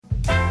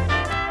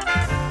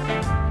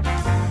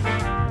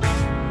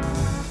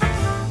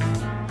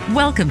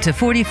Welcome to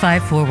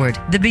 45 Forward,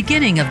 the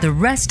beginning of the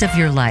rest of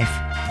your life.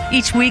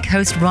 Each week,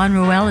 host Ron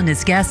Roel and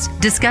his guests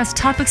discuss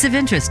topics of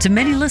interest to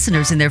many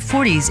listeners in their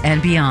 40s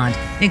and beyond,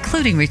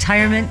 including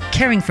retirement,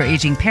 caring for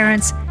aging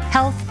parents,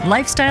 health,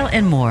 lifestyle,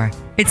 and more.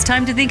 It's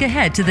time to think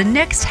ahead to the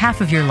next half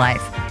of your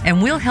life,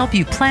 and we'll help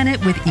you plan it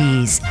with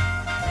ease.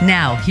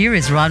 Now, here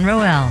is Ron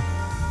Roel.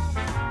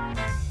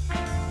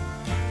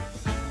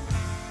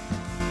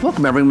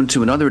 Welcome, everyone,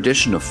 to another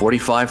edition of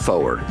 45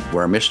 Forward,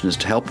 where our mission is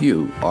to help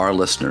you, our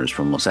listeners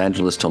from Los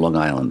Angeles to Long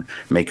Island,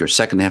 make your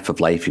second half of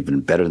life even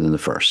better than the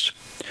first.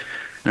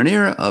 In an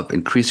era of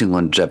increasing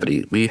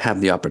longevity, we have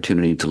the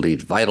opportunity to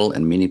lead vital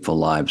and meaningful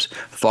lives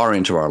far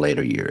into our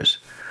later years.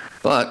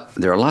 But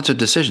there are lots of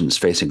decisions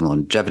facing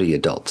longevity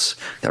adults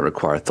that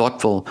require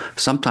thoughtful,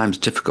 sometimes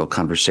difficult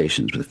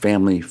conversations with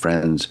family,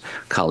 friends,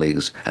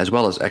 colleagues, as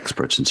well as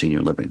experts in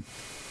senior living.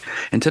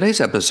 In today's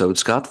episode,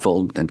 Scott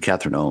Fulton and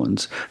Catherine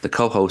Owens, the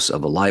co-hosts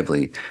of a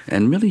lively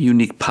and really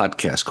unique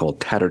podcast called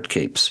Tattered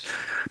Capes,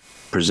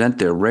 present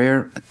their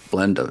rare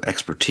blend of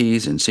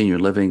expertise in senior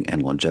living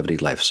and longevity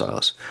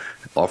lifestyles,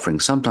 offering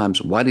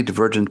sometimes widely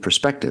divergent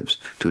perspectives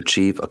to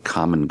achieve a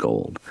common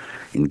goal,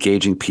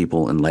 engaging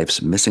people in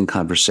life's missing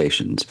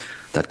conversations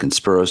that can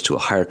spur us to a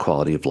higher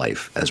quality of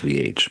life as we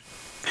age.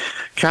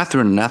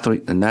 Catherine,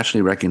 a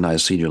nationally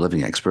recognized senior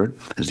living expert,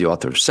 is the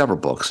author of several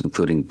books,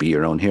 including Be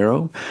Your Own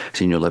Hero,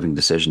 Senior Living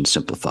Decisions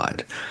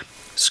Simplified.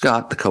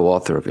 Scott, the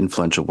co-author of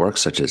influential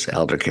works such as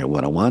Eldercare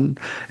 101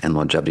 and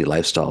Longevity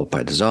Lifestyle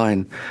by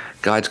Design,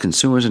 guides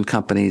consumers and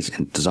companies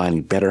in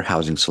designing better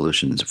housing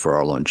solutions for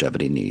our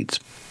longevity needs.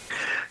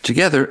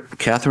 Together,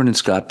 Catherine and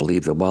Scott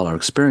believe that while our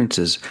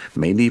experiences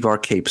may leave our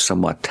capes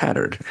somewhat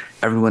tattered,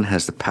 everyone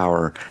has the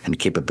power and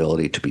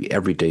capability to be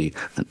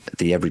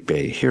the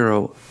everyday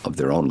hero of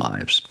their own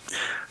lives.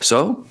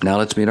 So, now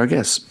let's meet our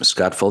guests,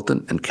 Scott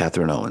Fulton and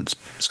Catherine Owens.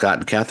 Scott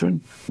and Catherine,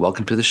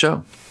 welcome to the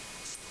show.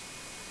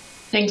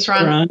 Thanks,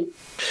 Ron.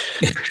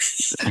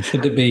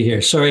 Good to be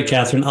here. Sorry,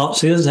 Catherine.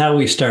 See, this is how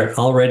we start.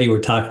 Already we're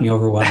talking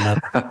over one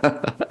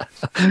another.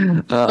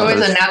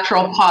 Always a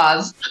natural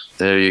pause.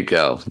 There you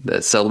go.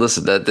 So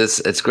listen,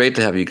 it's great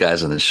to have you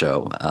guys on the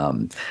show.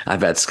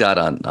 I've had Scott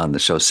on the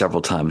show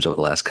several times over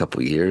the last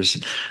couple of years.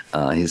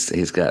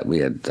 We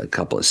had a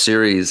couple of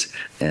series,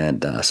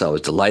 and so I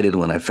was delighted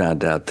when I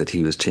found out that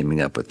he was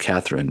teaming up with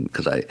Catherine,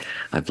 because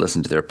I've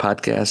listened to their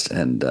podcast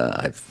and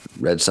I've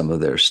read some of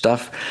their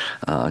stuff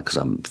because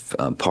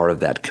I'm part of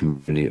that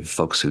community of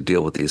folks who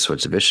deal with these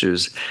sorts of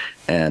issues,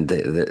 and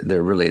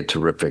they're really a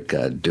terrific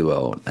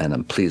duo, and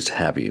I'm pleased to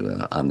have you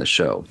on the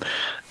show.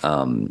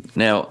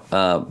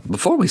 Now,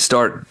 before we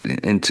start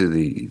into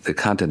the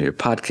content of your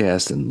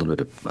podcast and a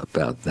little bit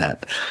about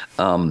that,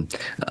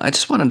 I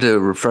just wanted to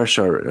refresh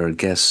our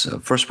guests,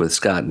 first with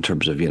Scott, in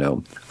terms of,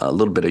 a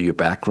little bit of your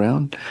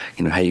background,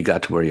 how you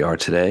got to where you are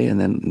today,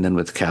 and then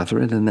with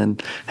Catherine, and then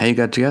how you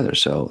got together.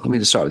 So let me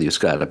just start with you,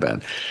 Scott,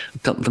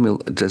 let me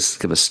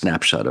just give a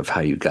snapshot of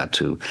how you got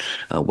to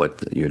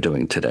what you're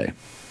doing today.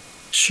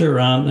 Sure,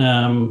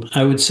 Ron.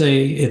 I would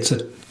say it's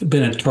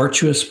been a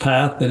tortuous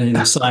path, and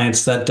in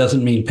science that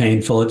doesn't mean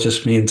painful. It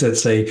just means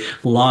it's a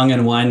long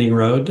and winding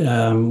road,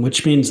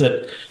 which means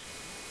that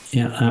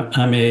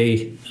I'm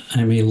a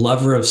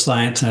lover of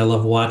science, and I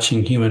love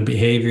watching human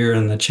behavior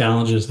and the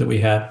challenges that we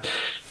have.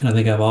 And I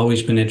think I've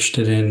always been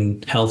interested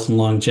in health and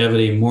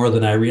longevity more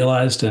than I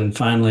realized, and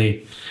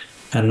finally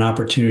had an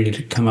opportunity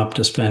to come up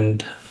to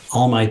spend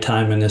all my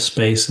time in this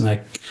space. And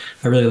I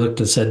really looked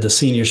and said, the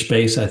senior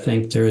space, I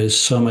think there is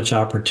so much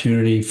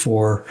opportunity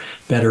for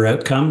better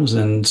outcomes.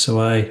 And so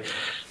I,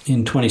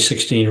 in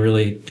 2016,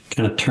 really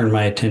kind of turned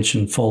my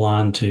attention full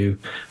on to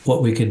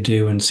what we could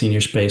do in senior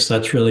space.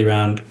 That's really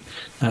around,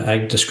 I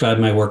describe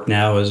my work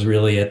now as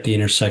really at the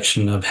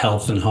intersection of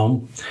health and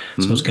home.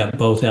 Mm-hmm. So it's got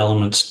both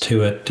elements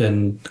to it,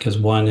 and because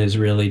one is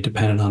really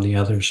dependent on the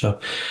other. So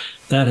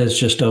that has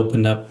just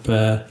opened up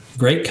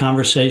great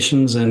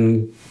conversations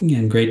and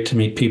great to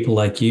meet people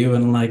like you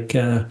and like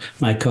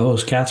my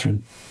co-host,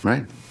 Catherine.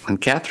 Right. And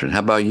Catherine, how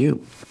about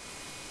you?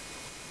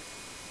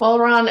 Well,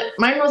 Ron,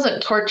 mine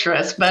wasn't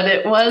torturous, but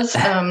it was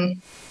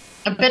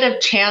a bit of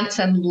chance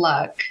and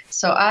luck.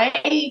 So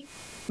I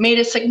made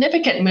a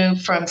significant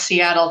move from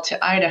Seattle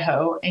to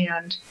Idaho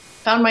and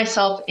found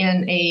myself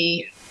in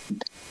a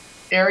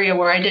area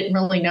where I didn't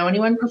really know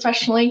anyone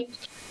professionally.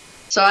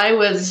 So I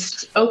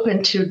was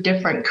open to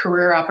different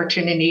career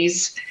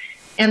opportunities,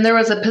 and there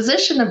was a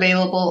position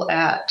available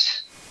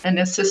at an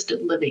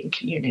assisted living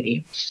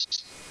community.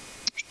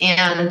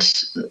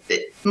 And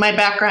my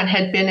background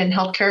had been in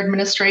healthcare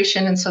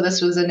administration, and so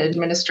this was an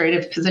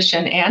administrative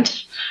position.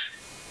 And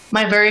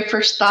my very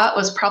first thought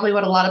was probably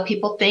what a lot of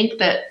people think,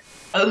 that,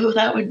 oh,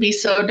 that would be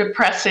so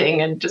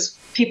depressing and just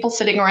people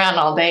sitting around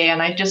all day.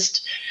 And I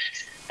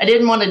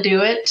didn't want to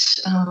do it,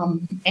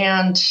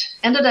 and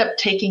ended up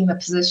taking the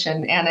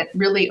position. And it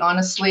really,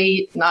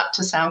 honestly, not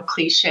to sound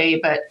cliche,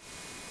 but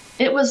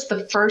it was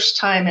the first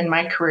time in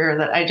my career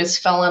that I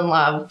just fell in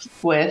love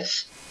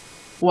with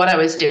what I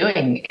was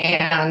doing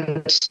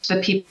and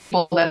the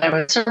people that I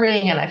was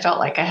serving. And I felt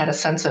like I had a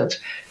sense of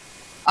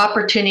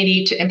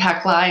opportunity to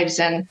impact lives.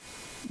 And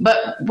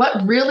But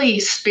what really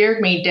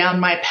speared me down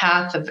my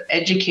path of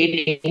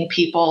educating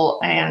people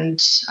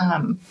and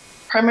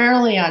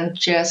primarily on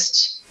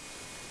just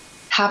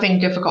having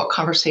difficult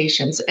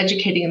conversations,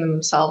 educating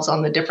themselves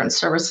on the different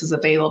services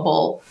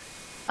available,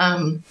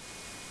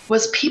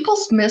 was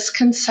people's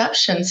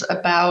misconceptions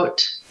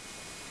about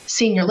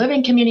senior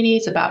living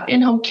communities, about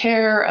in-home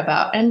care,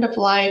 about end of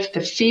life,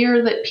 the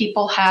fear that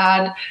people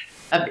had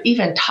of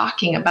even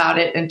talking about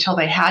it until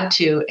they had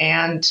to.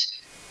 And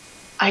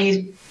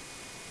I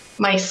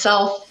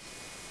myself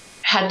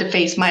had to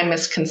face my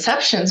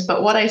misconceptions,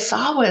 but what I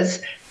saw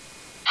was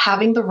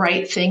having the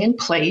right thing in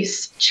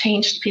place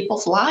changed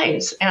people's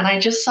lives. And I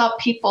just saw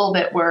people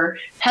that were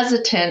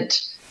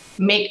hesitant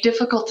make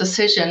difficult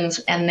decisions,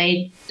 and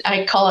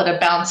I call it a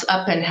bounce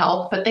up in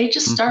health, but they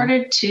just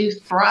started to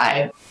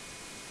thrive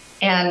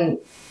and,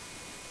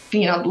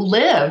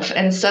 live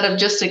instead of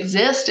just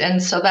exist.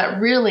 And so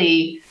that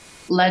really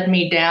led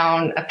me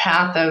down a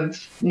path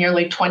of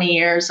nearly 20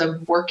 years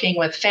of working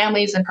with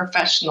families and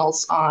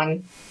professionals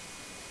on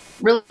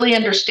really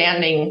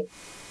understanding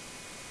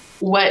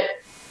what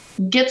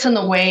gets in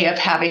the way of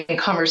having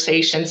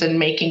conversations and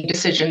making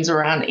decisions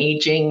around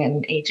aging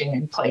and aging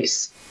in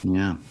place.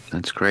 Yeah,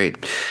 that's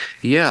great.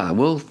 Yeah,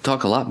 we'll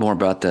talk a lot more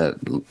about that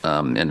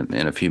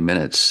in a few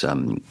minutes.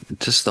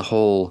 Just the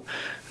whole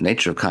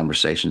nature of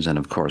conversations, and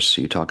of course,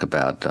 you talk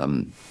about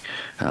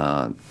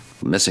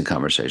missing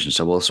conversations.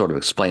 So we'll sort of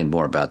explain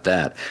more about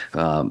that.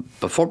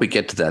 Before we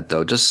get to that,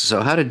 though, just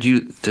so how did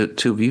you, the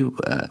two of you,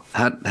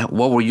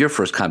 what were your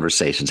first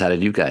conversations? How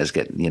did you guys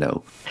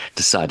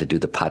decide to do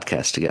the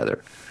podcast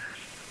together?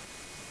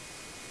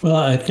 Well,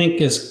 I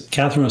think as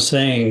Catherine was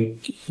saying,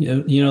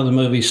 the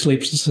movie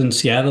Sleepless in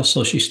Seattle.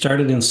 So she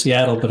started in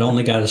Seattle, but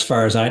only got as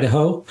far as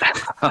Idaho.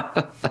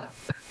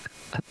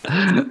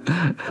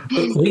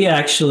 We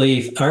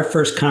actually, our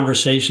first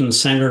conversation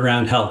centered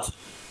around health.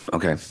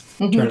 Okay.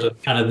 In terms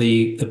of kind of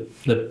the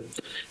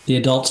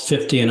adults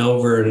 50 and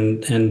over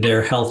and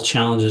their health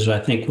challenges,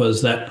 I think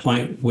was that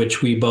point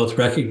which we both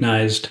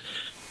recognized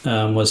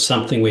was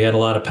something we had a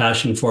lot of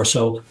passion for.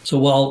 So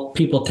while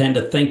people tend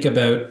to think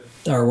about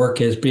our work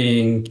as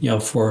being,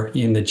 for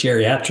in the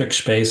geriatric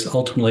space,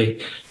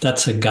 ultimately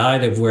that's a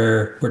guide of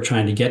where we're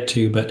trying to get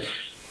to. But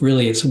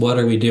really, it's what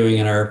are we doing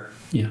in our,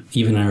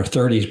 even in our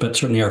 30s, but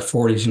certainly our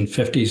 40s and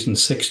 50s and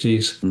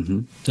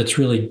 60s, that's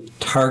really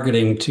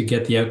targeting to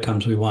get the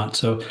outcomes we want.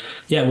 So,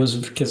 yeah, it was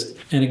because,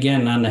 and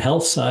again, on the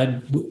health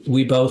side,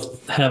 we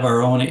both have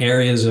our own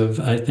areas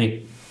of, I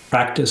think,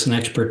 practice and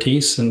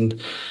expertise,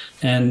 and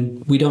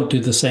we don't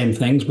do the same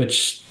things,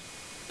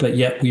 but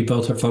yet we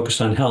both are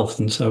focused on health.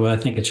 And so I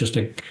think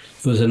it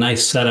was a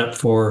nice setup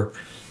for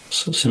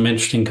some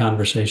interesting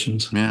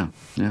conversations. Yeah.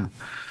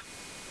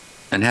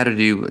 And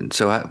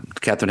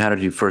Catherine, how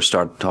did you first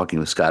start talking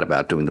with Scott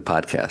about doing the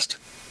podcast?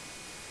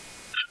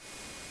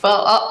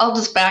 Well, I'll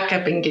just back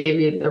up and give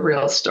you the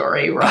real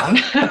story, Ron.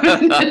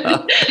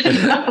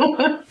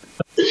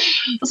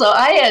 So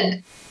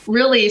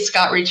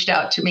Scott reached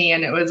out to me,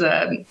 and it was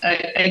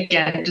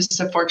again, just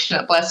a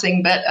fortunate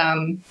blessing. But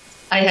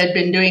I had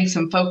been doing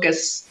some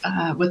focus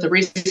with a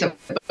recent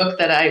book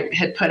that I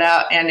had put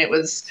out, and it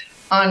was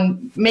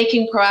on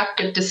making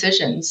proactive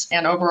decisions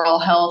and overall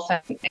health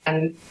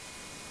and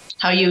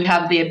how you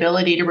have the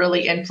ability to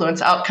really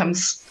influence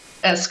outcomes,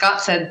 as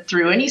Scott said,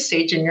 through any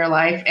stage in your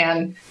life.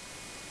 And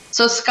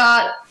so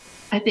Scott,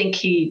 I think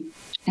he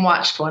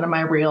watched one of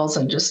my reels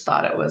and just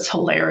thought it was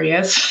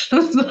hilarious.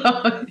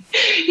 So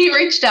he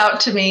reached out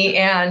to me,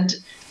 and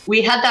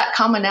we had that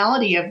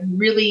commonality of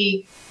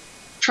really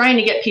trying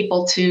to get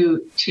people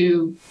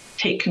to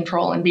take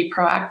control and be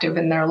proactive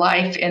in their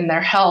life, in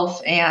their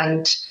health.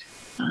 And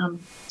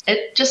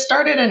it just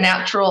started a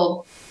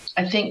natural,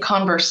 I think,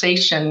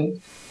 conversation.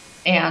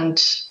 And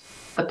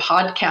the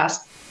podcast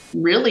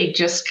really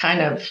just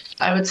kind of,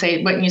 I would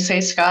say, wouldn't you say,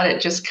 Scott,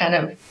 it just kind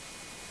of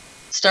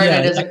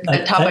started as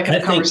a topic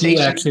of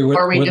conversation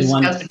where we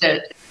discussed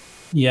it.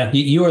 Yeah,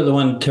 you were the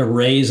one to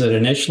raise it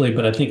initially,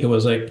 but I think it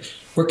was like,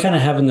 we're kind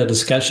of having the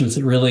discussions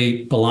that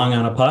really belong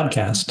on a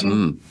podcast.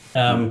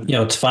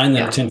 It's fine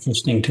that it's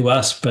interesting to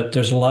us, but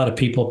there's a lot of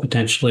people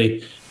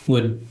potentially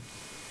would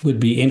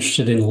be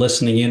interested in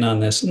listening in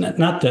on this.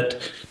 Not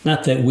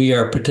that we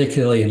are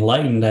particularly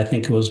enlightened. I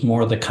think it was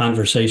more the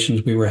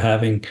conversations we were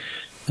having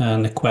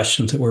and the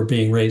questions that were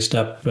being raised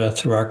up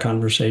through our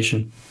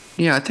conversation.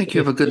 Yeah, I think you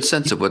have a good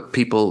sense of what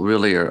people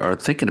really are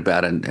thinking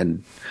about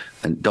and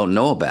don't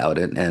know about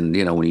it. And,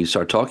 when you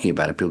start talking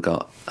about it, people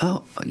go,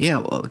 oh, yeah,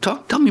 well,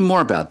 tell me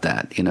more about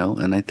that,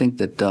 And I think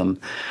that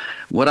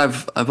what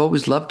I've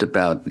always loved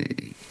about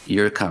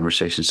your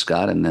conversation,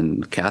 Scott, and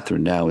then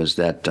Catherine now is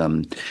that,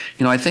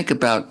 I think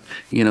about,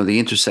 the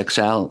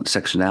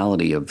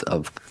intersectionality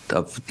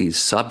of these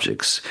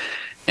subjects.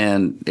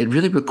 And it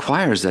really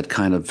requires that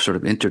kind of sort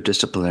of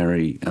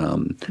interdisciplinary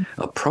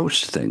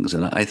approach to things.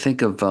 And I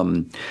think of,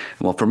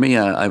 well, for me,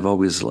 I've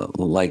always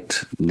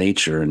liked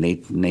nature and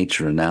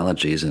nature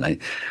analogies. And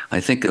I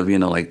think of,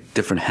 like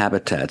different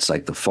habitats,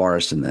 like the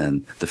forest and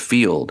then the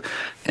field.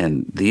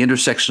 And the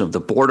intersection of the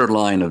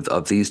borderline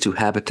of these two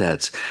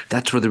habitats,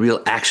 that's where the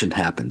real action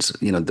happens.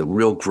 The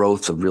real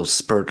growth, the real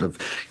spurt of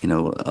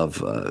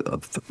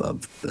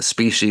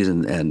species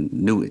and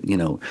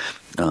new,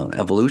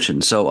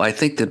 evolution. So I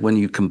think that when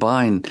you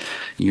combine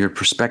your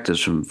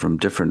perspectives from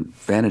different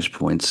vantage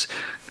points,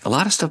 a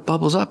lot of stuff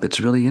bubbles up. It's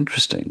really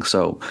interesting.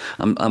 So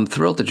I'm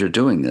thrilled that you're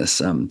doing this.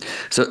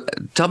 So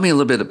tell me a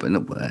little bit,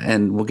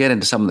 and we'll get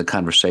into some of the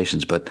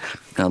conversations, but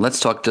let's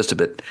talk just a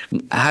bit.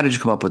 How did you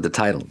come up with the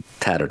title,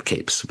 Tattered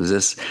Capes? Was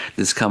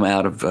this come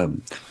out of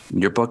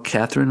your book,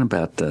 Catherine,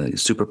 about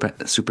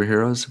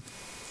superheroes?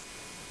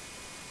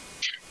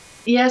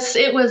 Yes,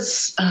 it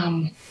was.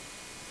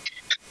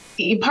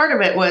 Part of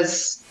it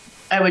was,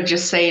 I would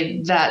just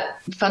say,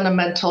 that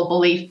fundamental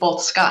belief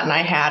both Scott and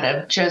I had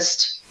of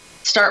just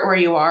start where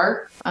you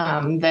are,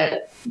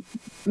 that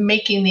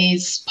making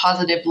these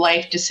positive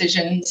life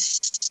decisions,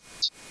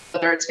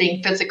 whether it's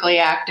being physically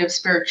active,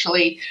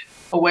 spiritually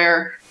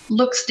aware,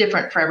 looks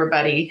different for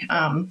everybody.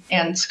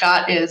 And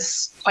Scott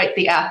is quite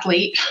the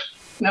athlete,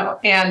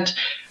 and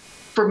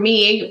for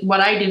me,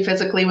 what I do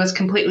physically was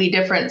completely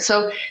different.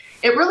 So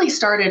it really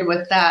started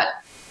with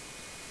that,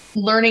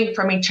 learning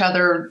from each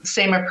other,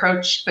 same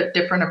approach, but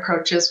different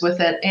approaches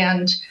with it.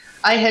 And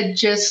I had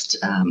just,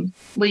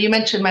 you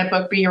mentioned my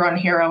book, Be Your Own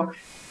Hero.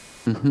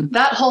 Mm-hmm.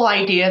 That whole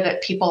idea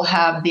that people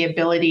have the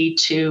ability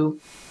to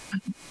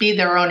be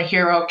their own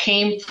hero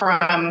came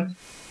from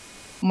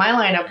my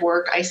line of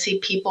work. I see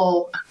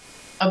people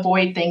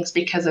avoid things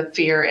because of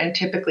fear, and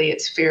typically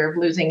it's fear of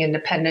losing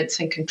independence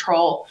and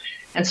control.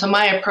 And so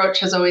my approach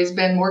has always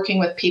been working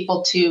with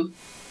people to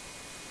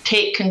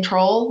take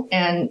control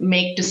and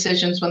make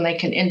decisions when they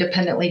can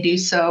independently do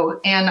so.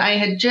 And I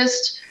had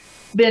just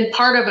been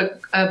part of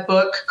a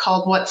book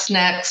called What's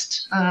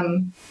Next?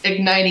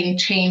 Igniting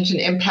Change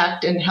and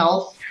Impact in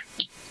Health,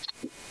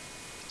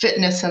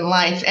 Fitness, and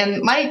Life.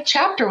 And my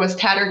chapter was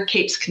Tattered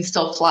Capes Can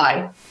Still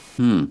Fly.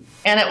 And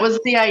it was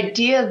the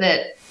idea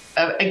that,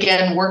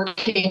 again,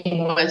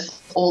 working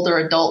with older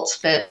adults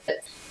that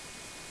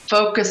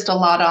focused a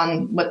lot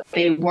on what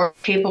they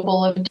weren't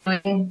capable of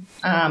doing.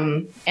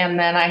 And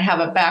then I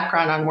have a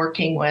background on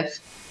working with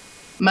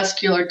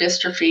muscular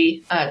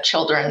dystrophy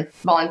children,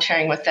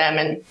 volunteering with them.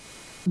 And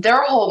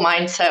their whole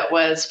mindset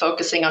was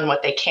focusing on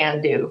what they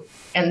can do.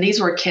 And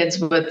these were kids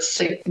with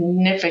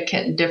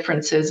significant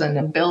differences in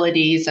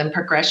abilities and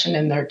progression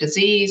in their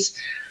disease.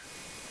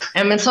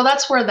 And so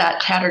that's where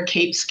that Tattered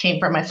Capes came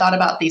from. I thought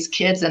about these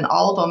kids, and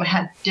all of them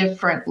had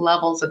different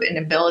levels of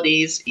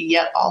inabilities,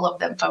 yet all of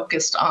them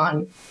focused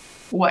on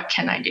what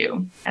can I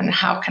do and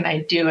how can I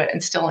do it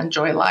and still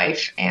enjoy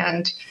life.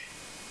 And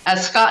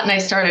as Scott and I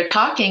started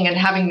talking and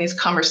having these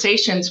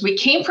conversations, we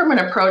came from an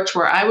approach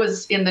where I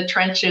was in the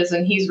trenches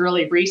and he's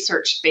really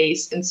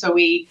research-based. And so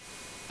we,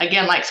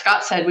 again, like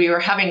Scott said, we were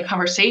having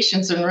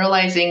conversations and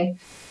realizing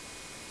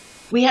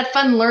we had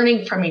fun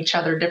learning from each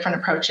other, different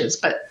approaches,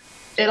 but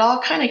it all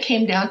kind of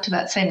came down to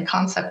that same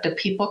concept of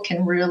people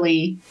can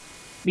really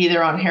be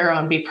their own hero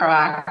and be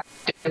proactive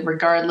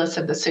regardless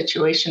of the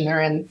situation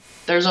they're in.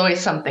 There's always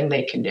something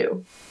they can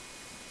do.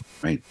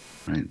 Right.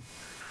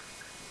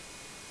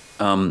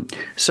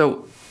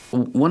 So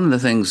one of the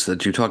things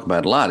that you talk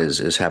about a lot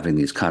is having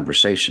these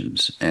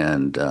conversations,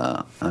 and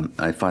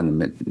I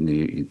find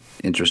them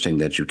interesting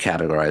that you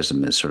categorize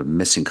them as sort of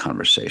missing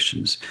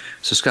conversations.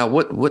 So Scott,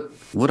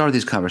 what are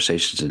these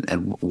conversations,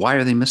 and why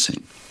are they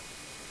missing?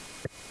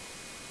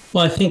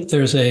 Well, I think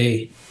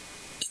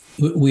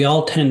we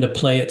all tend to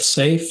play it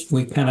safe.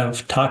 We kind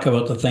of talk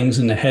about the things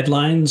in the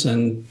headlines,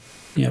 and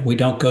we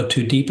don't go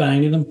too deep on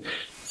any of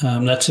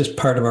them. That's just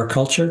part of our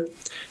culture.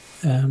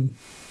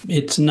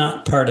 It's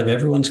not part of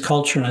everyone's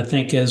culture. And I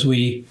think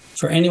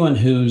for anyone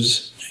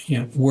who's,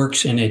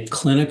 works in a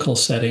clinical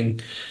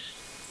setting,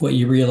 what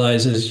you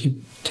realize is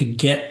to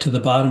get to the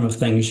bottom of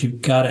things,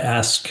 you've got to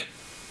ask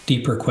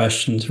deeper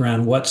questions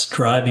around what's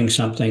driving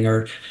something,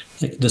 or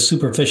like the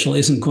superficial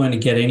isn't going to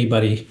get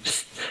anybody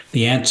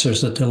the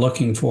answers that they're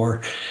looking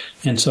for.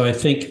 And so I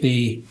think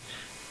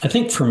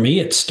for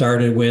me, it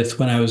started with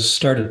when I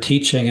started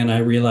teaching, and I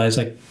realized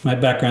my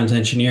background's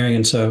engineering.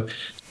 And so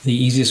the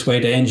easiest way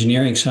to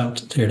engineer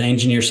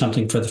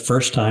something for the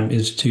first time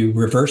is to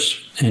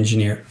reverse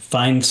engineer,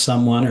 find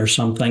someone or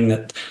something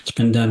that's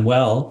been done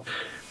well,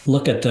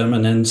 look at them,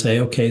 and then say,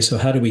 okay, so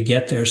how do we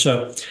get there?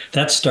 So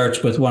that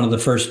starts with one of the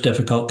first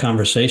difficult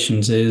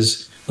conversations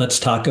is, let's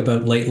talk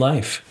about late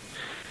life.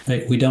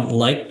 Right? We don't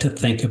like to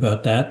think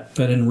about that,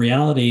 but in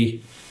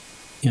reality,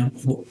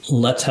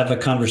 let's have a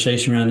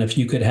conversation around if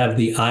you could have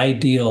the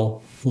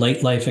ideal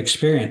late life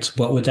experience,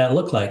 what would that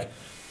look like?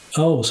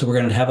 Oh, so we're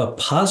going to have a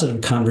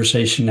positive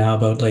conversation now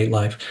about late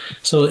life.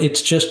 So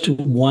it's just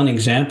one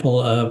example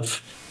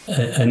of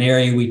an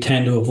area we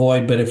tend to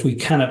avoid, but if we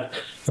kind of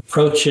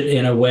approach it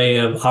in a way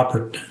of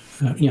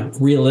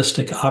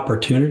realistic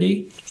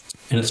opportunity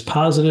and it's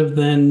positive,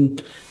 then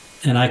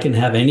and I can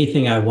have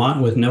anything I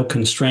want with no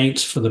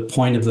constraints for the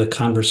point of the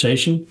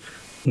conversation.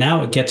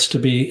 Now it gets to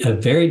be a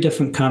very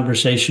different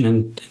conversation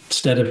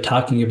instead of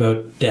talking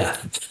about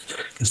death,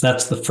 because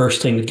that's the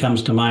first thing that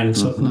comes to mind. And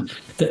so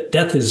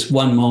death is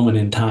one moment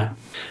in time,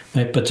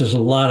 right? But there's a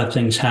lot of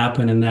things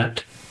happen in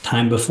that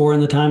time before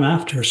and the time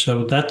after.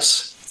 So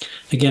that's,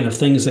 again, of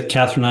things that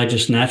Catherine and I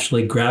just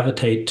naturally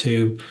gravitate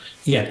to.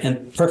 Yeah,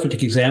 and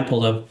perfect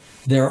example of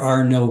there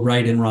are no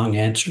right and wrong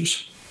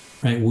answers,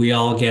 right? We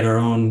all get our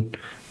own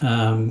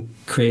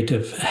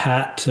creative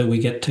hat that we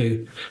get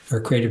to,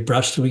 or creative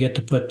brush that we get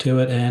to put to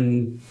it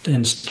and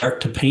start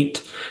to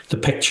paint the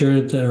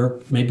picture or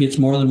maybe it's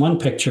more than one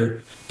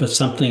picture, but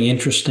something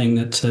interesting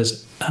that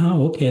says,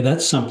 oh, okay,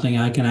 that's something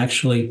I can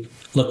actually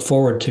look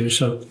forward to.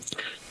 So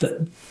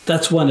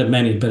that's one of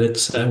many, but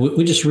it's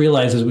we just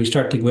realize as we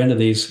start to go into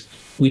these,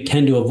 we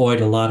tend to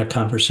avoid a lot of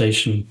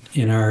conversation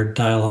in our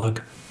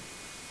dialogue.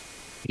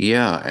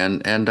 Yeah,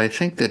 and I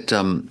think that,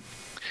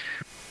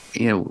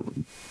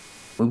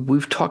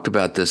 we've talked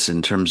about this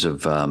in terms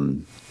of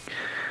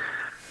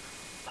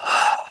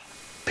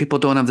people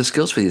don't have the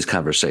skills for these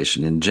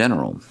conversations in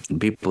general, and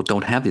people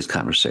don't have these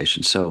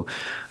conversations. So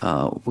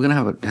we're going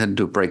to have to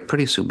do a break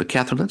pretty soon. But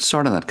Catherine, let's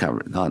start on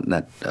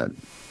that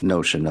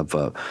notion of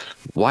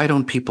why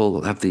don't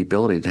people have the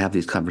ability to have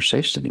these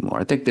conversations anymore?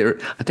 I think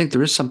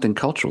there is something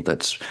cultural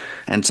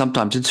and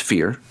sometimes it's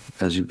fear,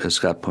 as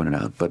Scott pointed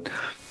out. But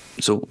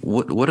so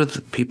what are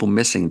the people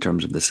missing in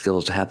terms of the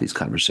skills to have these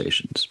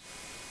conversations?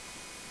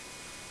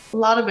 A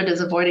lot of it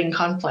is avoiding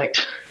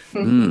conflict.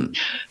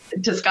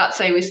 To Scott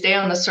say, we stay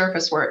on the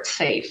surface where it's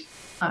safe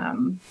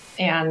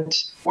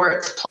and where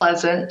it's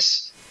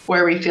pleasant,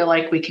 where we feel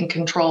like we can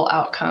control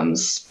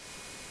outcomes.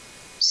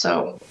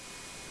 So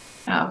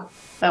that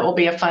will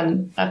be a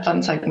fun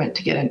segment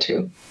to get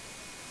into.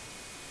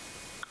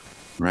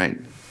 Right.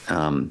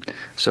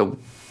 So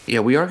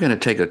we are going to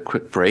take a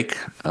quick break,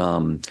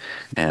 and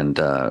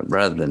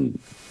rather than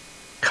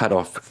cut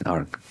off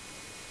our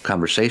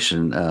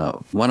conversation,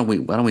 why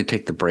don't we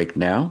take the break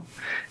now,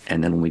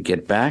 and then when we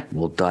get back,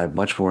 we'll dive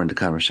much more into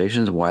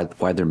conversations, why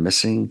they're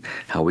missing,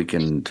 how we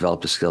can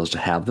develop the skills to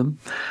have them.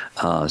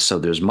 So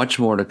there's much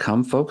more to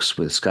come, folks,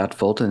 with Scott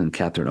Fulton and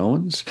Catherine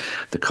Owens,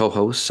 the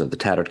co-hosts of the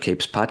Tattered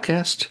Capes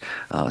podcast.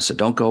 So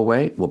don't go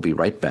away. We'll be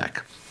right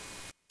back.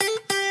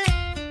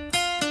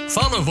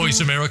 Follow Voice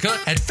America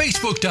at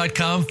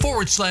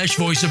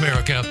facebook.com/Voice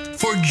America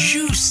for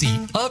juicy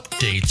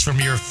updates from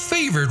your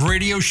favorite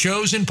radio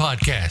shows and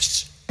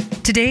podcasts.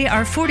 Today,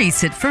 our 40s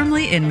sit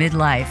firmly in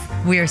midlife.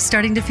 We are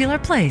starting to feel our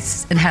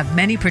place and have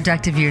many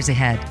productive years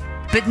ahead.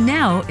 But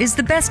now is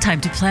the best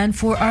time to plan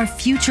for our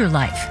future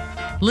life.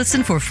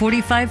 Listen for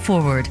 45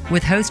 Forward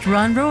with host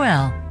Ron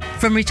Roel.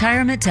 From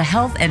retirement to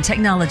health and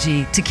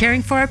technology to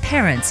caring for our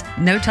parents,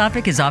 no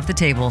topic is off the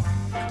table.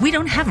 We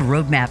don't have a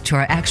roadmap to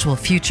our actual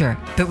future,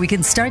 but we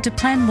can start to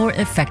plan more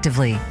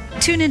effectively.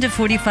 Tune into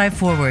 45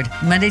 Forward,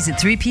 Mondays at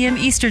 3 p.m.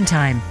 Eastern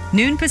Time,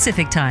 noon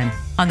Pacific Time,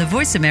 on the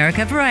Voice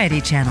America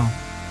Variety Channel.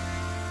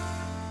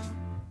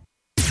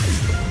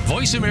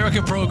 Voice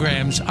America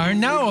programs are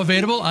now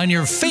available on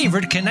your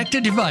favorite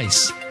connected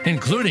device,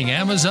 including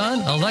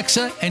Amazon,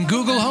 Alexa, and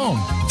Google Home.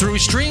 Through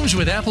streams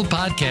with Apple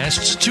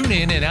Podcasts,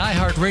 TuneIn, and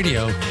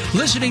iHeartRadio,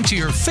 listening to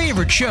your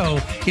favorite show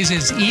is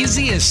as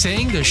easy as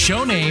saying the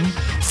show name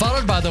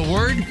followed by the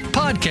word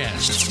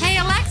podcast. Hey,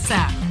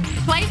 Alexa,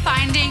 play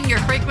Finding Your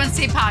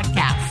Frequency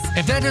podcast.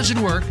 If that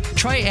doesn't work,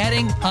 try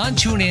adding on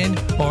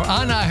TuneIn or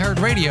on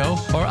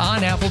iHeartRadio or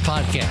on Apple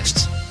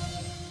Podcasts.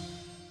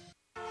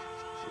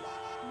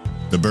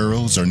 The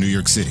boroughs are New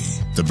York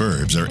City. The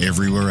burbs are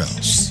everywhere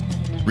else.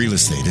 Real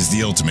estate is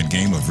the ultimate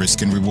game of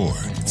risk and reward.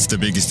 It's the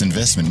biggest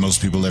investment most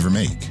people ever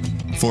make.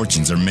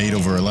 Fortunes are made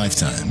over a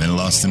lifetime and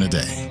lost in a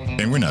day.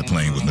 And we're not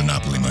playing with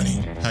Monopoly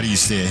money. How do you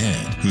stay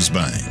ahead? Who's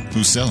buying?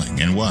 Who's selling?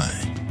 And why?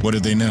 What do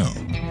they know?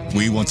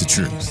 We want the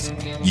truth.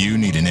 You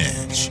need an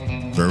edge.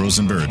 Burrows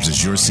and Burbs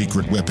is your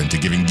secret weapon to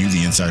giving you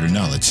the insider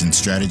knowledge and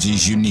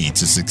strategies you need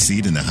to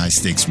succeed in the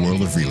high-stakes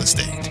world of real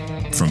estate.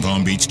 From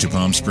Palm Beach to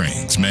Palm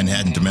Springs,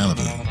 Manhattan to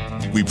Malibu,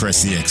 we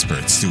press the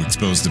experts to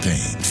expose the pain,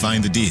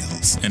 find the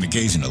deals, and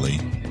occasionally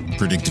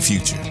predict the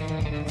future.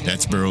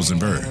 That's Burrows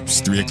and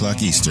Burbs, 3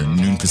 o'clock Eastern,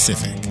 noon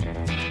Pacific.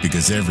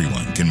 Because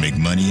everyone can make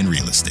money in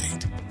real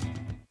estate.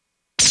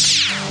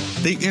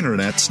 The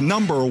Internet's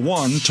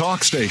 #1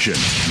 talk station.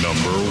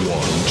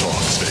 #1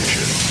 talk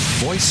station.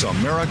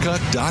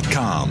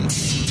 VoiceAmerica.com.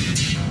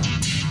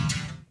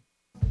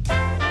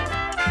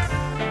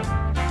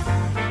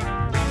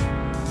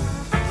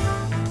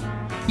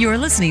 You are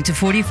listening to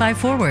 45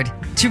 Forward.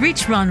 To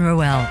reach Ron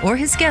Roel or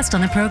his guest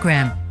on the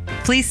program,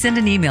 please send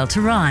an email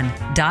to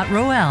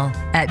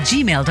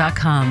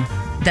ron.roel@gmail.com.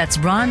 That's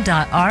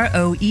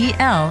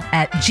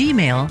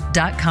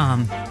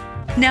ron.roel@gmail.com.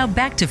 Now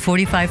back to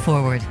 45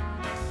 Forward.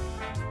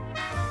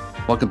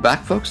 Welcome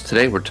back, folks.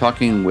 Today we're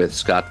talking with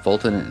Scott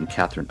Fulton and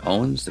Catherine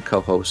Owens, the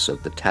co-hosts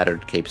of the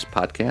Tattered Capes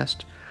podcast.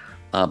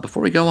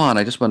 Before we go on,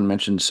 I just want to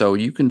mention, so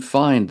you can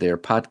find their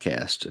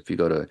podcast if you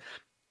go to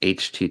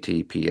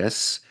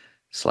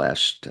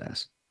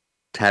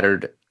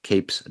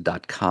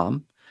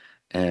https://tatteredcapes.com,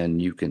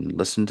 and you can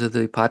listen to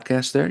the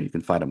podcast there. You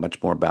can find out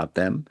much more about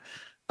them.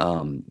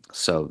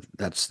 So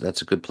that's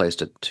a good place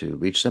to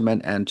reach them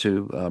and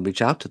to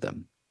reach out to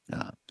them.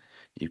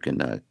 You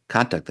can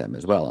contact them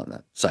as well on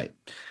that site.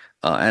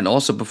 And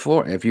also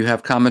if you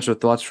have comments or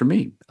thoughts for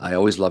me, I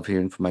always love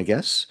hearing from my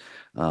guests.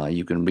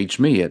 You can reach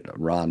me at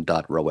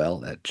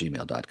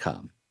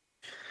ron.roel@gmail.com.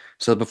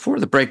 So before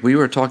the break, we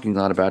were talking a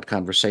lot about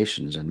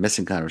conversations and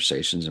missing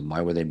conversations and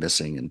why were they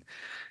missing,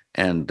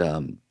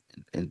 and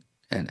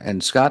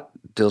Scott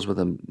deals with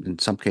them in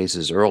some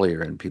cases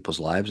earlier in people's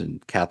lives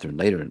and Catherine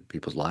later in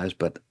people's lives.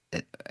 But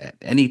at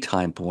any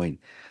time point,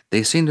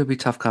 they seem to be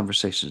tough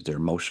conversations. They're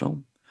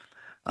emotional.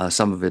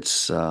 Some of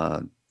it's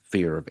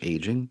fear of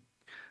aging.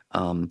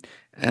 And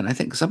I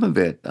think some of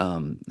it,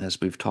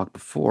 as we've talked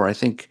before, I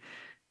think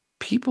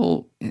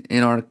people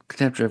in our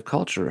contemporary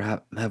culture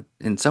have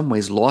in some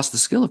ways lost the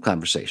skill of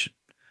conversation.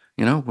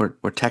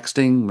 We're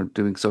texting, we're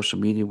doing social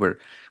media, we're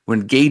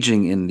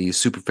engaging in these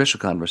superficial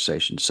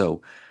conversations.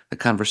 So the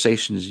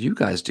conversations you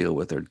guys deal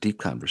with are deep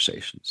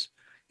conversations.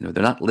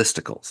 They're not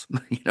listicles,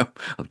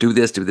 of do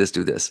this, do this,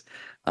 do this.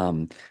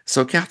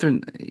 So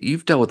Catherine,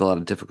 you've dealt with a lot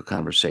of difficult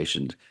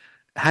conversations.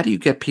 How do you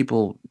get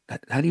people,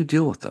 how do you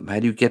deal with them? How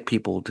do you get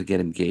people to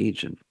get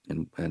engaged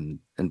and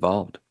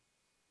involved?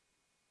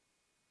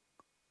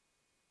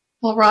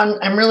 Well, Ron,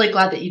 I'm really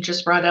glad that you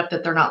just brought up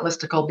that they're not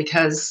listicle,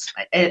 because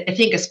I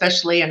think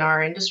especially in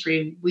our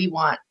industry, we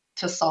want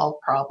to solve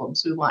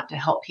problems. We want to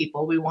help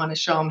people. We want to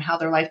show them how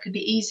their life could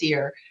be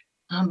easier.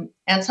 And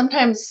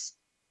sometimes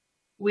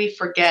we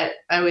forget.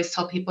 I always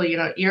tell people,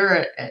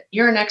 you're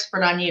an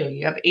expert on you.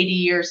 You have 80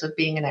 years of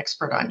being an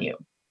expert on you.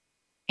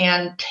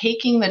 And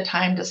taking the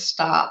time to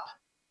stop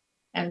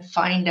and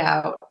find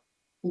out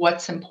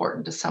what's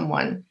important to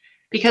someone.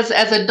 Because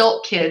as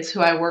adult kids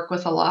who I work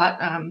with a lot,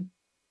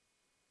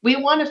 we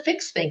want to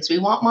fix things. We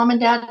want mom and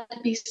dad to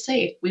be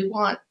safe. We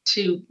want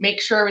to make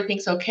sure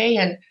everything's okay.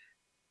 And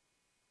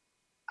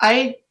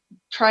I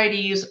try to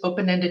use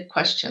open-ended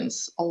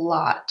questions a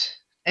lot.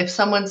 If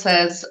someone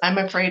says, I'm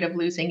afraid of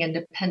losing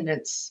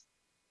independence,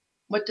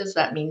 what does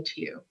that mean to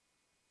you?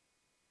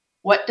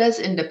 What does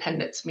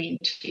independence mean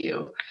to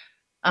you?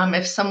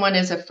 If someone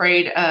is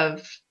afraid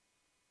of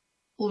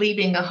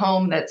leaving a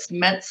home that's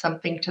meant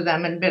something to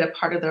them and been a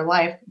part of their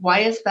life, why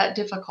is that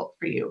difficult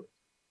for you?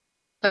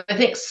 So I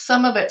think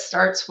some of it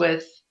starts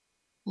with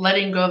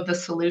letting go of the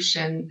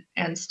solution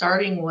and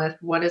starting with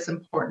what is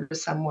important to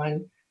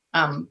someone.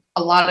 A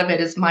lot of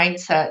it is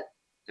mindset.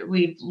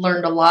 We've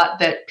learned a lot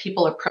that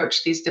people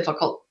approach these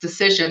difficult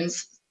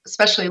decisions,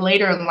 especially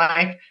later in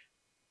life,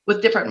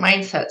 with different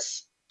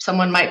mindsets.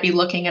 Someone might be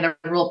looking at a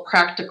real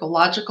practical,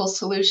 logical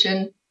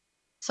solution.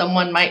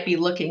 Someone might be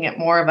looking at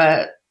more of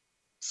a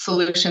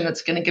solution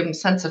that's going to give them a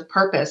sense of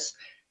purpose.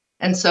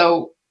 And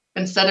so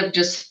instead of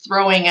just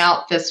throwing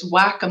out this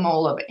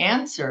whack-a-mole of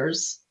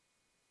answers,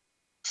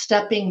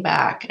 stepping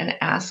back and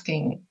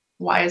asking,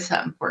 why is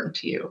that important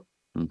to you?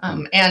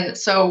 Mm-hmm. And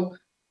so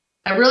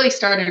I really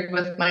started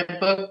with my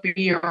book, Be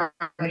Your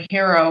Own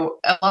Hero.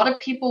 A lot of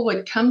people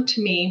would come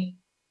to me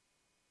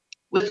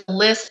with a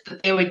list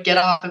that they would get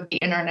off of the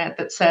internet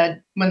that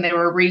said, when they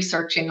were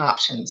researching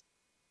options,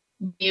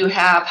 do you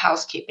have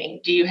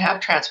housekeeping? Do you have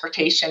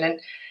transportation? And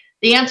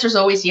the answer is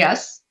always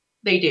yes,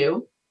 they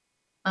do.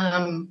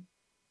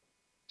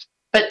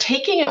 But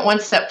taking it one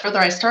step further,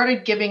 I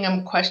started giving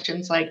them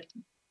questions like,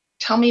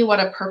 tell me what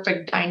a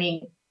perfect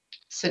dining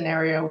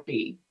scenario would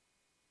be.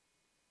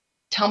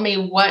 Tell me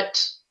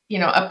what,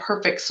 a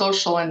perfect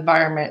social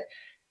environment,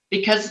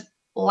 because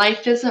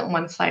life isn't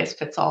one size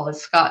fits all,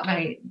 as Scott and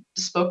I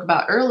spoke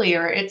about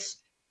earlier. It's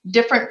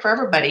different for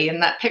everybody.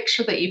 And that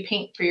picture that you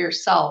paint for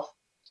yourself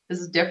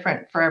is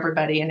different for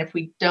everybody. And if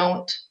we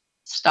don't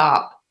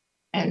stop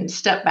and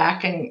step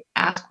back and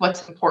ask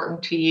what's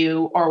important to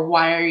you, or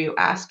why are you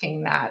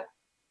asking that,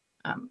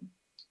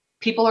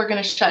 people are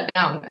going to shut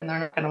down and they're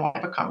not going to want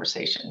to have a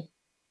conversation.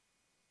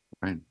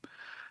 Right.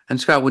 And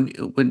Scott,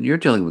 when you're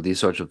dealing with these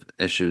sorts of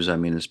issues, I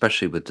mean,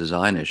 especially with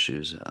design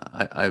issues,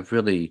 I've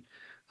really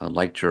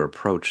liked your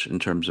approach in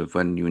terms of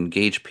when you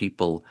engage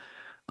people,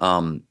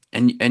 and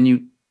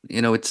you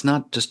it's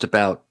not just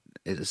about,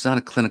 it's not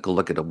a clinical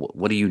look at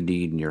what do you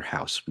need in your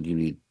house. You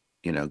need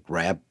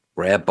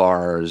grab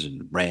bars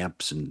and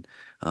ramps, and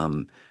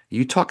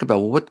you talk about,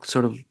 well, what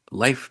sort of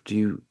life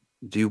do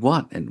you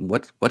want, and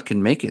what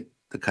can make it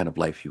the kind of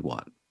life you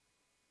want.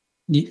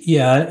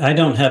 Yeah, I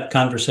don't have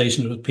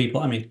conversations with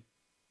people. I mean,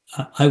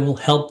 I will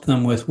help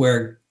them with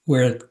where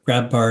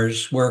grab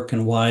bars work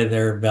and why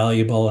they're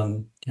valuable,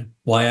 and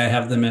why I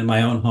have them in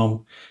my own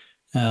home.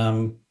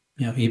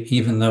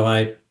 Even though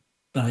I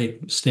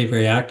stay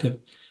very active,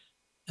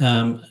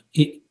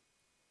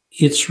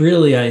 it's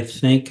really, I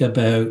think,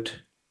 about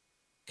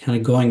kind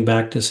of going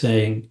back to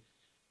saying,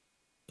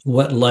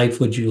 what life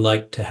would you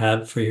like to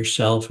have for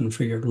yourself and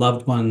for your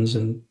loved ones,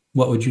 and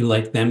what would you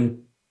like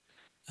them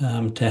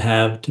to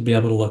have, to be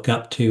able to look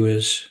up to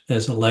as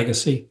a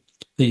legacy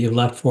that you've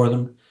left for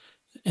them.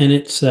 And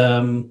it's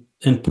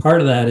and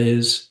part of that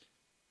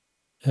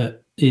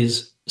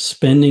is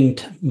spending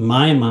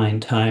my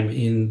mind time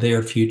in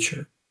their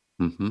future.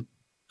 Mm-hmm.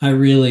 I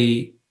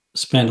really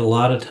spend a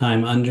lot of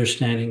time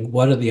understanding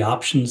what are the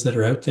options that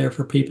are out there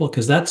for people,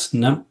 because that's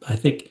not, I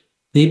think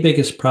the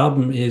biggest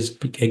problem is,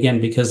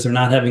 again, because they're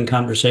not having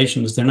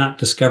conversations, they're not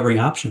discovering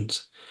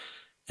options.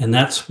 And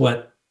that's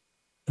what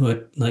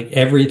like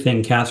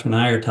everything Catherine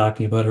and I are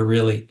talking about are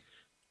really,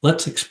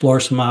 let's explore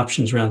some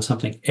options around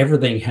something.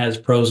 Everything has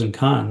pros and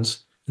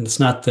cons. And it's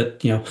not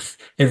that,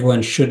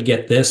 everyone should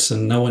get this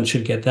and no one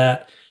should get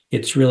that.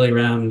 It's really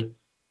around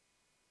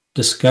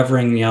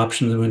discovering the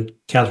options. When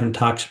Catherine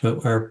talks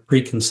about our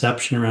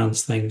preconception around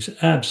things,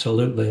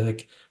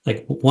 absolutely.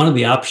 Like one of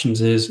the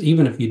options is,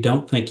 even if you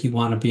don't think you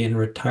want to be in a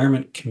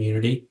retirement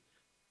community,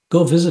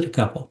 go visit a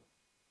couple.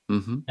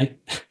 Mm-hmm.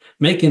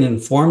 Make an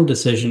informed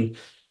decision.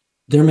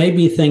 There may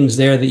be things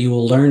there that you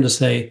will learn to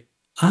say,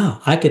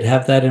 I could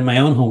have that in my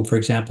own home, for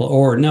example,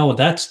 or no,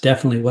 that's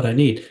definitely what I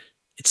need.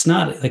 It's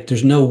not like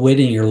there's no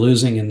winning or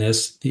losing in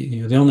this.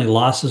 The only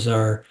losses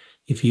are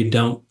if you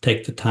don't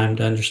take the time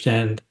to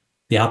understand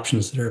the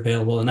options that are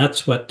available. And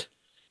that's what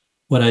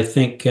I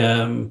think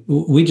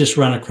we just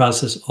run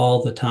across this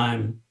all the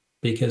time,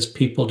 because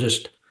people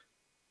just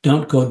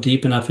don't go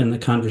deep enough in the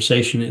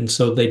conversation. And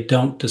so they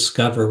don't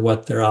discover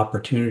what their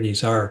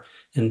opportunities are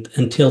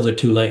until they're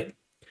too late.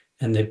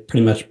 And they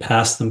pretty much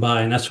pass them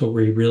by. And that's what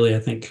we really, I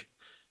think,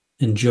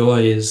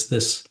 enjoy, is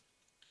this,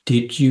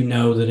 did you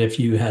know that if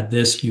you had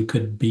this, you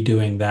could be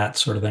doing that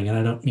sort of thing? And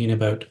I don't mean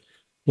about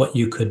what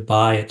you could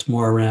buy. It's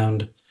more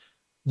around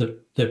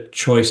the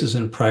choices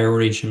and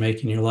priorities you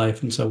make in your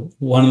life. And so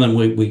one of them,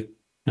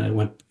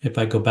 if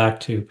I go back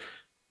to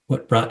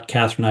what brought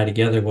Catherine and I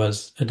together,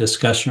 was a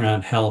discussion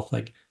around health.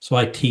 So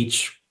I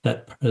teach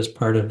that as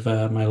part of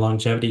my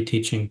longevity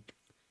teaching.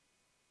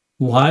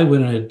 Why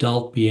would an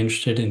adult be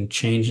interested in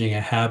changing a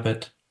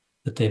habit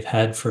that they've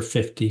had for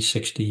 50,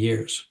 60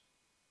 years?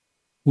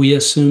 We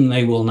assume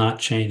they will not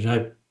change.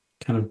 I've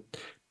kind of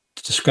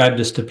described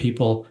this to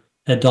people.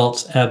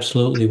 Adults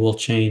absolutely will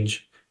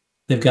change.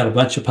 They've got a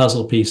bunch of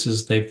puzzle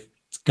pieces. They've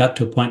got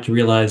to a point to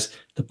realize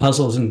the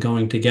puzzle isn't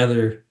going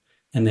together.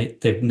 And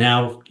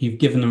you've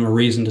given them a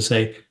reason to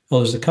say, well,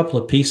 there's a couple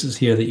of pieces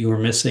here that you were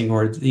missing,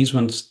 or these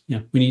ones,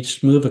 we need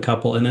to move a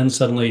couple. And then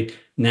suddenly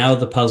now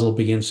the puzzle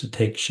begins to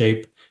take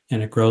shape,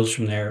 and it grows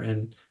from there.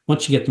 And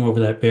once you get them over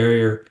that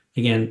barrier,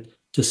 again,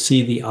 to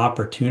see the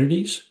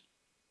opportunities,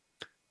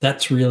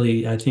 that's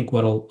really, I think,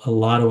 what a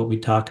lot of what we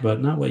talk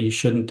about, not what you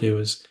shouldn't do,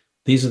 is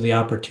these are the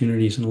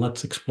opportunities and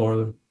let's explore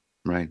them.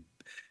 Right.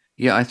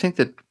 Yeah, I think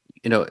that,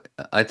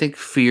 I think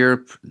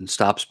fear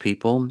stops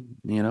people.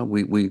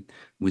 We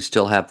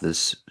still have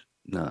this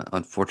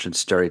unfortunate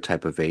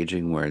stereotype of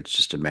aging where it's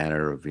just a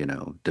matter of,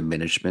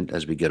 diminishment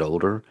as we get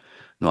older,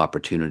 no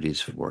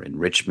opportunities for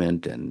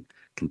enrichment and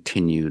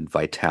continued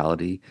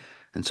vitality.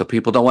 And so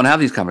people don't want to have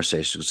these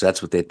conversations.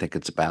 That's what they think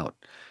it's about.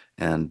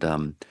 And,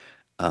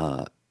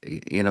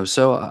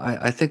 so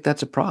I think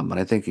that's a problem. And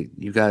I think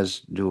you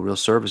guys do a real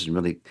service, and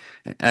really,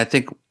 and I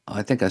think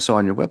I saw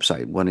on your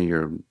website, one of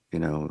your,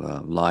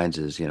 lines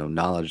is,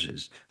 knowledge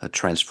is a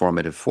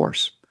transformative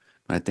force.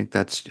 And I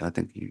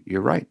think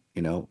you're right,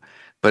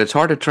 but it's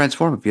hard to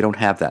transform if you don't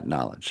have that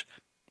knowledge.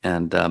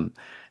 And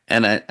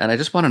I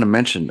just wanted to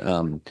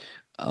mention,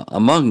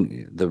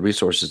 among the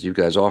resources you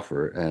guys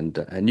offer,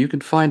 and you can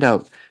find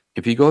out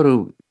if you go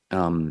to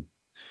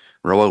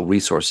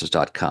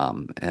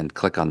royalresources.com and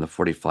click on the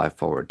 45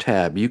 Forward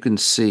tab, you can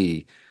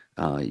see,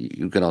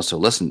 you can also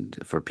listen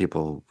for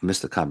people who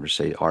missed our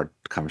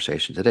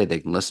conversation today. They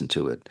can listen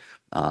to it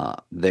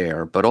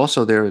there, but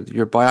also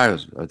your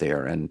bios are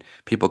there, and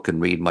people can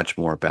read much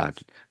more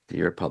about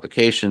your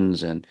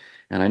publications. And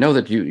I know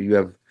that you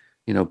have,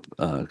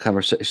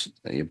 conversation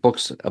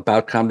books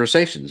about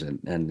conversations,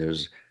 and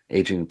there's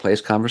Aging in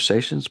Place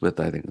Conversations with,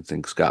 I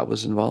think Scott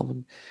was involved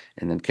in,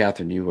 and then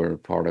Catherine, you were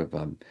part of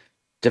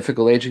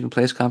Difficult Aging in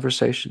Place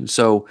Conversations.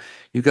 So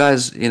you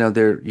guys,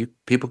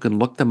 people can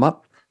look them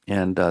up,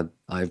 and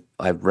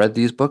I've read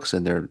these books,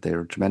 and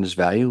they're tremendous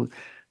value,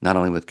 not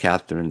only with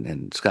Catherine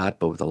and Scott,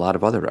 but with a lot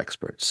of other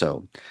experts.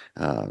 So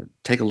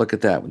take a look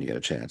at that when you get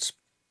a chance.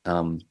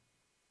 So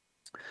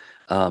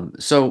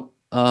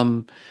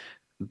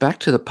back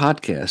to the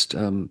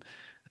podcast.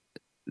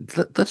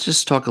 Let's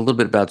just talk a little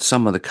bit about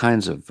some of the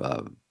kinds of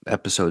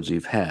episodes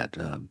you've had.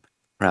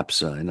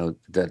 Perhaps I know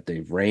that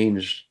they've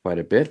ranged quite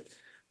a bit.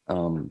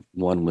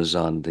 One was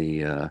on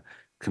the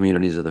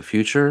communities of the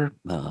future,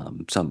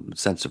 some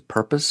sense of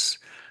purpose.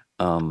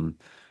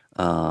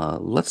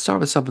 Let's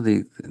start with some of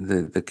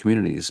the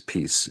communities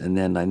piece, and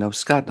then I know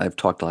Scott and I've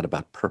talked a lot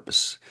about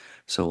purpose,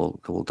 so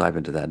we'll dive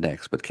into that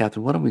next. But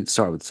Catherine, why don't we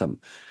start with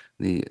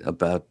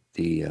about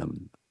the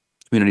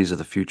communities of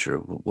the future?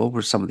 What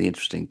were some of the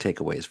interesting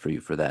takeaways for you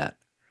for that?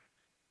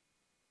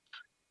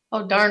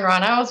 Oh, darn,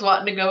 Ron, I was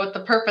wanting to go with the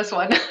purpose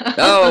one.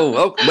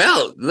 Oh,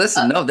 well,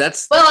 listen, no,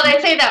 that's... Well, and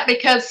I say that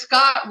because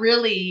Scott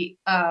really,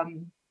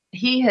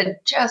 he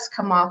had just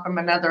come off from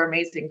another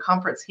amazing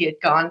conference he had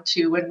gone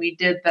to when we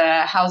did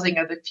the Housing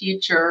of the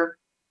Future.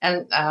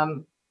 And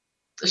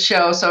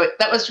show. So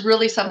that was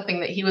really something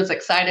that he was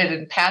excited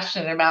and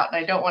passionate about. And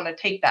I don't want to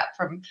take that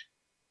from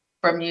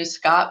you,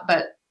 Scott,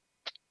 but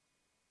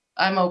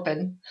I'm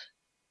open.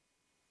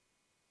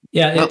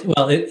 Yeah,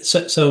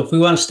 so if we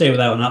want to stay with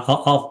that one,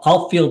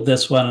 I'll field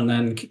this one, and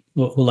then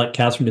we'll let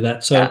Catherine do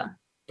that. So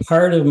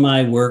part of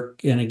my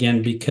work, and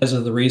again, because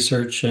of the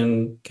research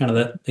and kind of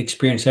that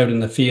experience out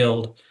in the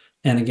field,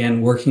 and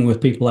again, working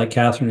with people like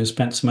Catherine who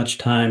spent so much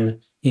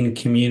time in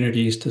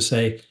communities to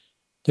say,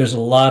 there's a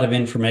lot of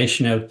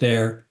information out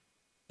there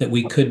that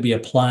we could be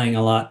applying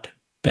a lot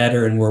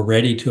better, and we're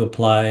ready to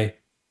apply.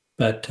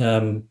 But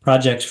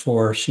projects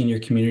for senior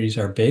communities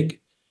are big.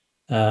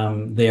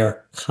 They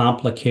are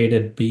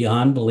complicated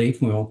beyond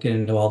belief. We won't get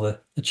into all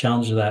the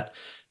challenges of that.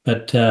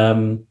 But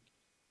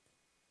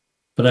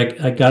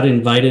I got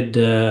invited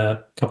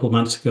a couple of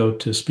months ago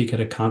to speak at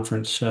a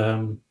conference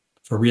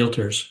for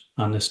realtors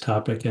on this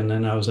topic. And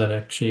then I was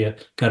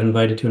got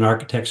invited to an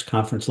architects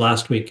conference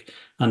last week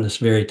on this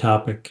very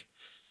topic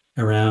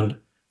around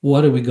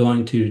what are we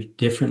going to do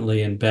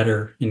differently and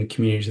better in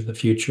communities of the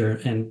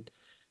future. And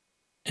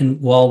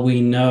while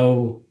we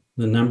know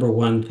the number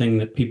one thing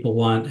that people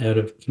want out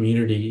of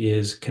community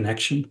is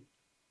connection,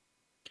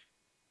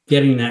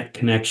 getting that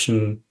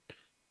connection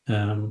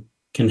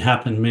can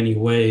happen many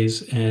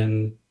ways,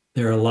 and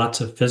there are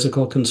lots of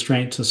physical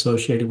constraints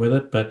associated with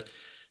it, but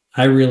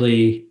I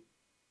really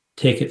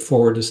take it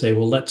forward to say,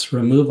 well, let's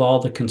remove all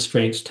the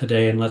constraints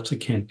today, and let's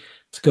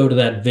go to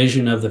that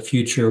vision of the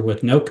future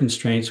with no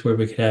constraints where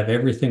we could have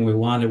everything we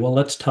wanted. Well,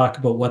 let's talk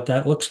about what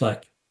that looks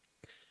like.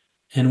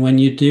 And when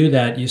you do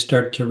that, you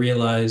start to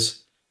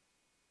realize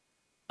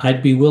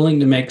I'd be willing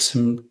to make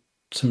some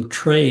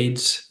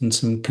trades and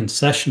some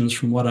concessions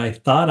from what I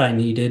thought I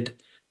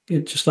needed,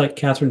 just like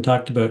Catherine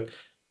talked about,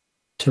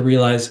 to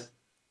realize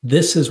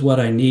this is what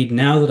I need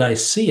now that I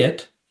see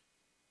it.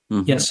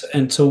 Mm-hmm. Yes.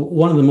 And so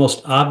one of the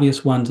most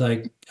obvious ones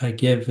I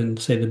give and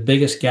say the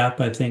biggest gap,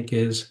 I think,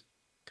 is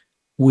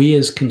we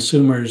as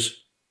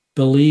consumers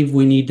believe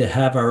we need to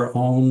have our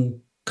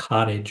own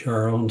cottage or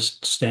our own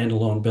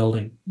standalone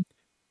building.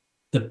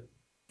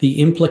 The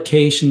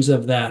implications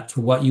of that for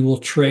what you will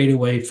trade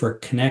away for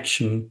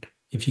connection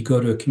if you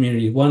go to a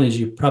community, one is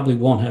you probably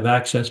won't have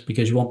access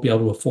because you won't be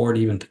able to afford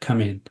even to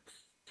come in.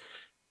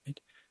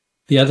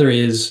 The other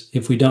is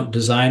if we don't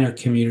design our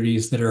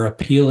communities that are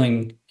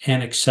appealing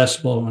and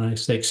accessible, when I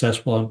say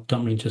accessible, I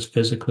don't mean just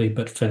physically,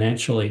 but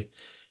financially,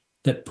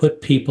 that put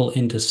people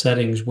into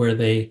settings where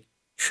they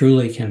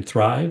truly can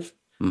thrive.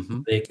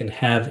 Mm-hmm. They can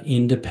have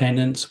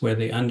independence, where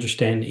they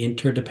understand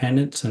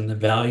interdependence and the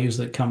values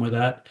that come with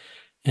that,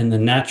 and the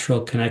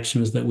natural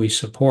connections that we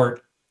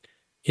support.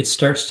 It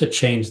starts to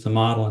change the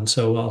model. And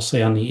so I'll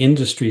say on the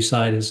industry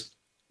side is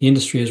the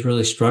industry has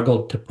really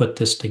struggled to put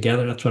this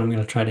together. That's what I'm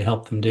going to try to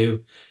help them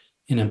do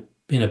in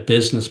a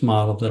business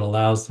model that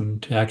allows them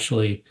to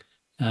actually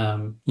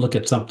look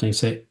at something and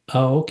say,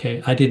 oh,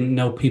 okay, I didn't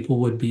know people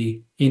would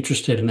be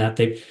interested in that.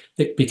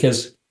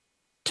 Because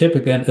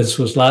typically, and this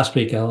was last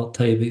week, I'll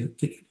tell you,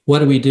 what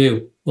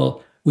do?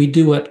 Well, we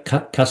do what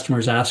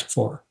customers ask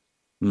for.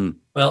 Mm.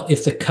 Well,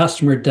 if the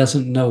customer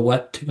doesn't know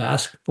what to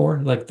ask for,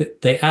 like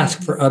they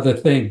ask for other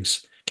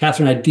things.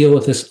 Catherine, I deal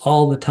with this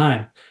all the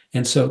time.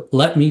 And so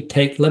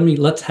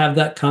let's have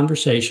that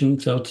conversation.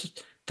 So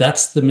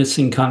that's the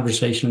missing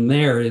conversation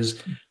there is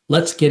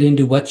let's get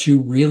into what you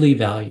really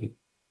value.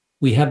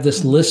 We have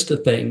this list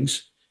of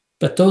things,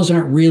 but those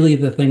aren't really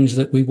the things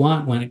that we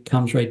want when it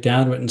comes right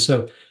down to it. And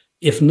so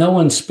if no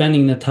one's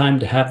spending the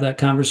time to have that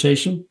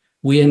conversation,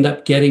 we end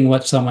up getting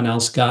what someone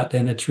else got,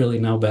 and it's really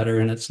no better,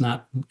 and it's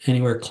not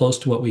anywhere close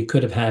to what we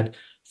could have had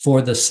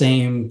for the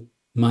same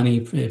money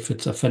if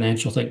it's a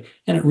financial thing.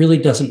 And it really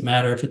doesn't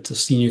matter if it's a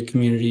senior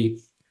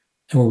community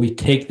where we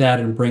take that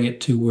and bring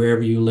it to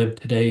wherever you live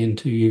today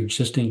into your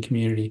existing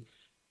community.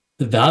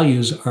 The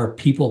values are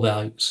people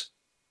values.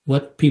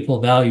 What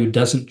people value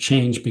doesn't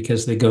change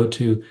because they go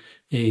to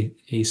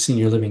a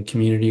senior living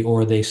community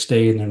or they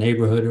stay in their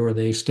neighborhood or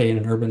they stay in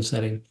an urban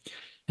setting.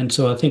 And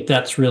so I think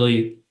that's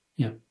really,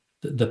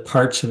 the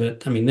parts of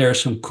it. I mean, there are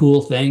some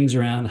cool things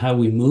around how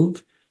we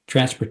move,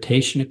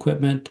 transportation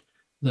equipment,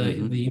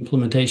 the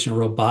implementation of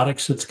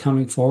robotics that's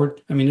coming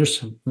forward. I mean, there's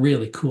some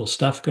really cool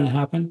stuff going to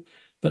happen,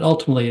 but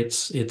ultimately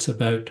it's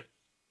about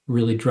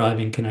really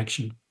driving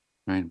connection.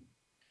 Right.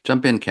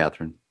 Jump in,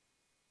 Catherine.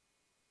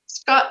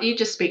 Scott, you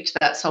just speak to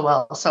that so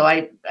well. So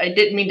I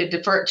didn't mean to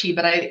defer it to you,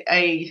 but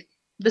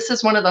this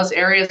is one of those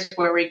areas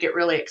where we get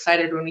really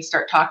excited when we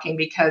start talking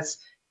because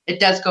it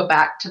does go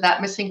back to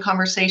that missing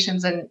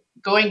conversations and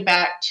going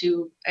back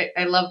to,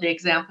 I love the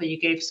example you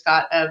gave,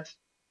 Scott, of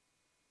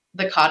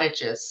the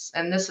cottages.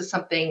 And this is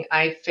something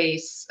I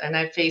face and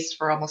I've faced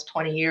for almost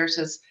 20 years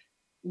is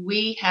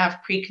we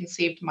have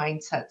preconceived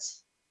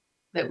mindsets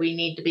that we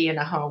need to be in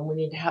a home. We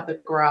need to have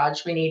the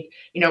garage. We need,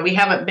 we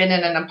haven't been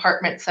in an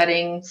apartment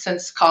setting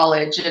since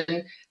college.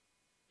 And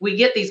we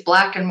get these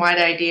black and white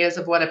ideas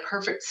of what a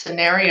perfect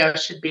scenario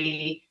should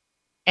be.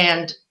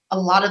 And a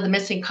lot of the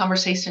missing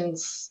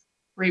conversations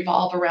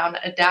revolve around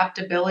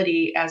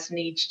adaptability as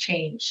needs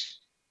change.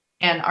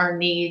 and our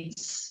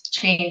needs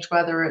change,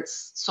 whether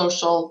it's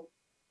social,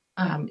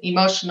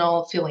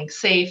 emotional, feeling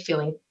safe,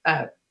 feeling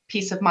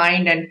peace of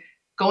mind, and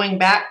going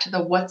back to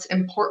the what's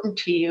important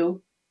to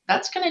you,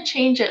 that's going to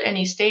change at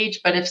any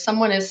stage. But if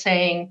someone is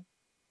saying,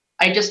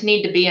 I just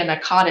need to be in a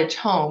cottage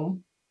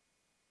home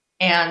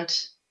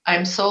and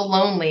I'm so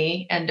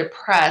lonely and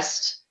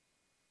depressed,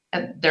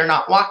 and they're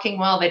not walking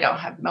well, they don't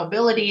have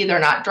mobility, they're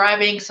not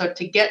driving. So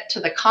to get to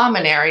the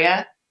common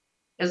area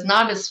is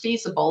not as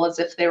feasible as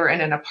if they were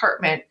in an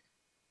apartment.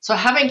 So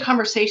having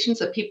conversations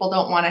that people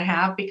don't want to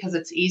have because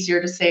it's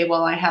easier to say,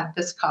 well, I have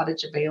this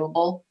cottage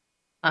available,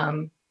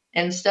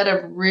 instead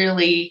of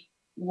really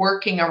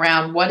working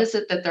around what is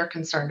it that they're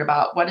concerned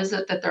about? What is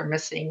it that they're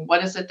missing?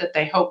 What is it that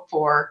they hope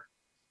for?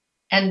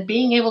 And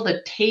being able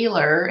to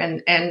tailor,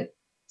 and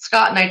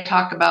Scott and I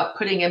talk about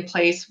putting in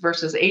place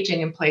versus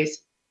aging in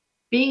place,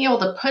 being able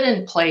to put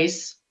in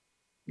place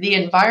the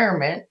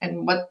environment,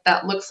 and what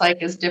that looks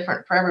like is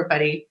different for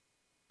everybody,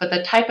 but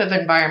the type of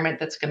environment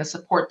that's going to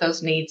support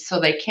those needs so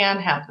they can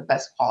have the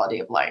best quality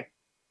of life.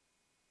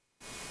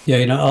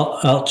 Yeah,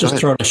 I'll just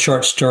throw in a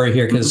short story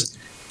here, because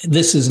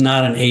this is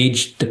not an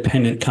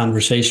age-dependent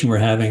conversation we're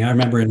having. I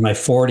remember in my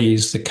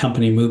 40s, the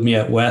company moved me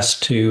out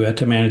west to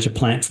manage a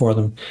plant for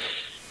them.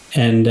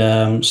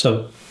 And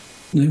so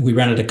we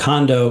rented a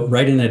condo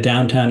right in a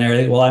downtown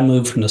area. Well, I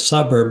moved from the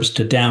suburbs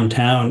to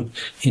downtown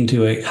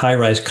into a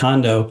high-rise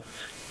condo.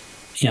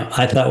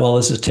 I thought, well,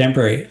 this is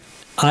temporary.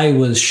 I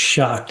was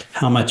shocked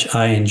how much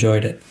I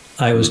enjoyed it.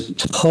 I was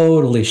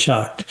totally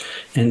shocked.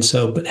 And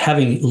so, but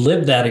having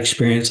lived that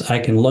experience, I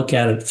can look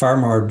at it far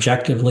more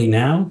objectively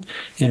now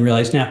and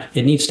realize now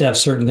it needs to have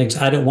certain things.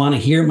 I don't want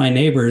to hear my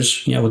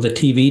neighbors, with the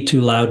TV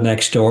too loud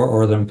next door,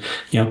 or them,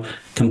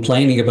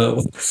 complaining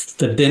about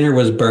the dinner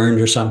was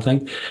burned or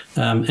something.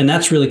 And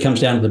that's really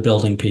comes down to the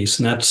building piece.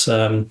 And that's,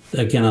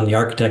 again, on the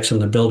architects and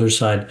the builder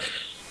side,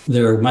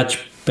 there are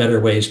much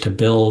better ways to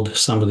build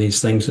some of these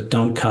things that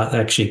don't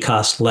actually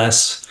cost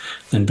less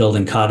than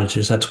building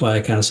cottages. That's why I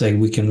kind of say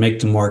we can make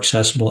them more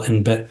accessible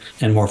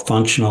and more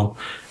functional.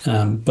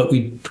 But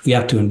we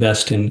have to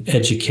invest in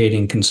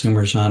educating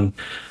consumers on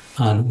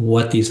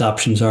what these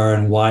options are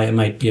and why it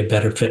might be a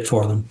better fit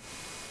for them.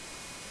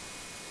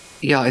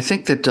 Yeah, I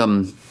think that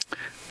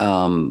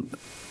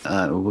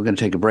we're going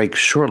to take a break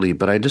shortly,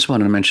 but I just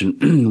wanted to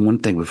mention one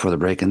thing before the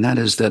break, and that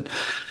is that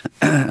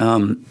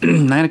I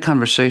had a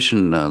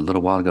conversation a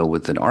little while ago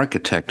with an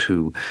architect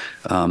who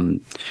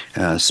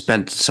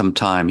spent some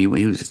time. He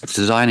was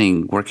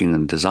working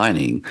on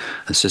designing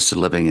assisted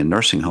living in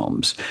nursing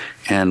homes,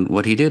 and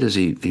what he did is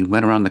he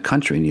went around the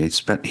country and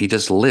he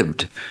just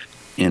lived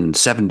in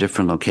 7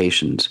 different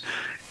locations.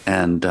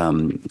 And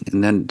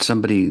then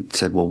somebody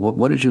said, well,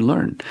 what did you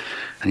learn?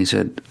 And he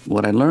said,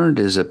 what I learned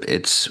is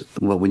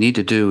what we need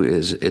to do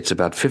is it's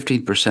about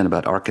 15%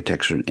 about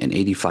architecture and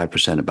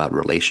 85% about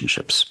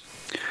relationships.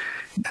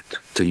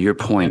 To your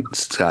point,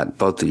 Scott,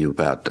 both of you,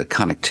 about the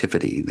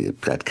connectivity,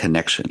 that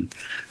connection.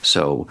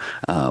 So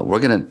we're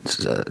going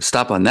to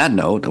stop on that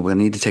note. We're going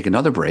to need to take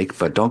another break,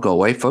 but don't go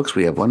away, folks.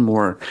 We have one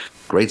more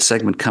great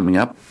segment coming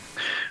up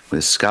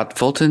with Scott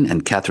Fulton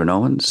and Catherine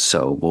Owens.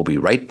 So we'll be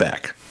right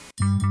back.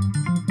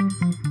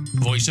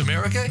 Voice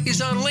America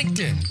is on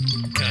LinkedIn.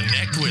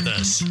 Connect with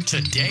us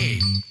today.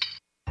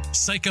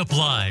 Psych Up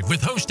Live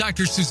with host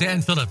Dr.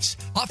 Suzanne Phillips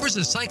offers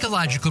a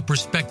psychological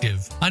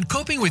perspective on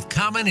coping with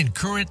common and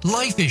current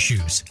life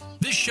issues.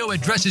 This show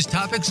addresses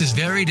topics as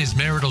varied as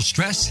marital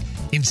stress,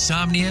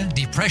 insomnia,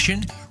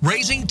 depression,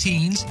 raising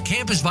teens,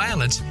 campus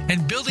violence,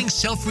 and building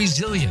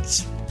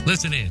self-resilience.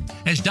 Listen in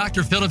as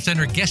Dr. Phillips and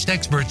her guest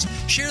experts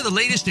share the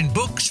latest in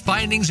books,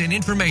 findings, and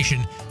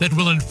information that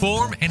will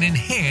inform and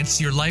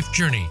enhance your life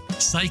journey.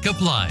 Psych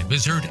Up Live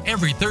is heard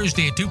every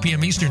Thursday at 2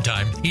 p.m. Eastern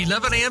Time,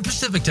 11 a.m.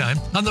 Pacific Time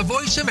on the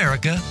Voice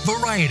America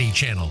Variety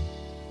Channel.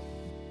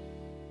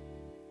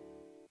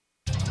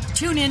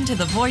 Tune in to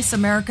the Voice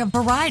America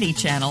Variety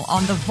Channel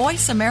on the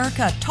Voice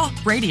America Talk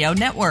Radio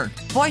Network.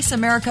 Voice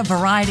America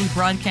Variety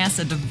broadcasts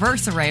a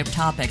diverse array of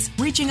topics,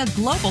 reaching a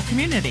global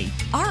community.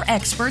 Our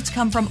experts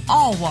come from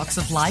all walks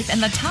of life,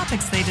 and the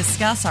topics they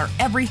discuss are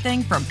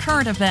everything from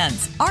current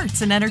events,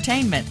 arts and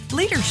entertainment,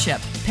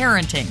 leadership,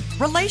 parenting,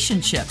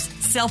 relationships,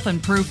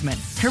 self-improvement,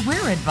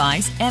 career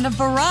advice, and a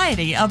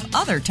variety of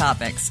other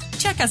topics.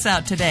 Check us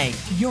out today.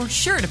 You're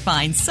sure to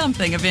find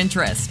something of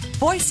interest.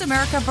 Voice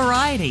America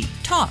Variety.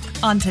 Talk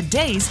on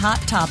today's hot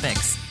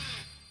topics.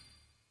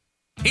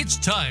 It's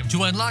time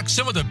to unlock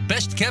some of the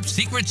best-kept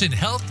secrets in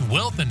health,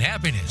 wealth, and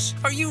happiness.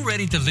 Are you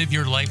ready to live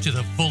your life to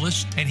the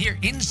fullest and hear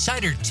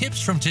insider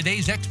tips from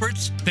today's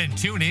experts? Then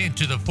tune in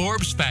to the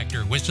Forbes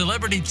Factor with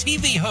celebrity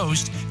TV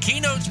host,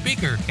 keynote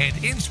speaker,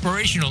 and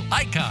inspirational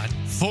icon,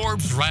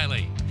 Forbes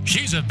Riley.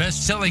 She's a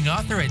best-selling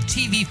author and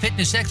TV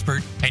fitness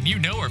expert, and you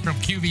know her from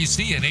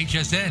QVC and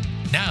HSN.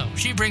 Now,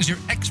 she brings her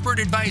expert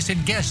advice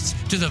and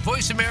guests to the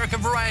Voice America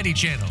Variety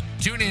Channel.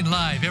 Tune in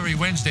live every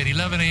Wednesday at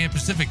 11 a.m.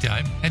 Pacific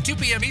Time and 2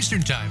 p.m.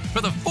 Eastern Time for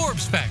the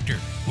Forbes Factor.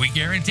 We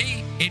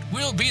guarantee it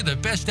will be the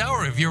best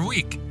hour of your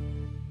week.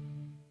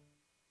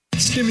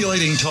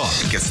 stimulating talk.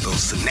 It gets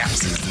those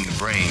synapses in the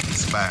brain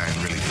firing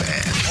really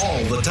fast.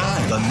 All the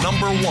time. The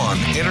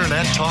 #1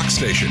 Internet talk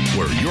station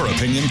where your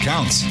opinion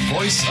counts.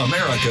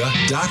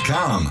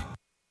 VoiceAmerica.com.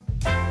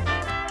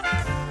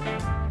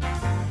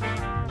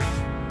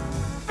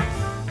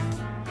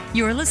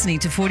 You're listening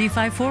to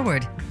 45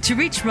 Forward. To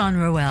reach Ron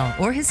Roel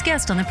or his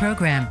guest on the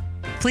program,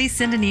 please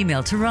send an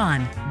email to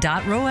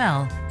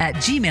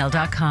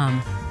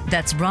ron.roel@gmail.com.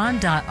 That's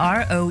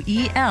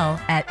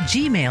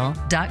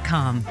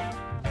ron.roel@gmail.com.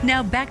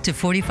 Now back to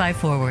 45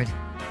 Forward.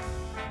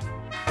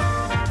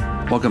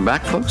 Welcome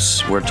back,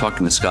 folks. We're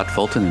talking to Scott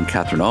Fulton and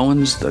Catherine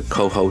Owens, the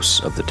co-hosts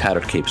of the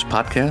Tattered Capes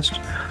podcast.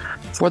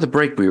 Before the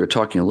break, we were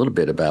talking a little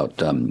bit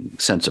about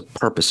sense of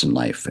purpose in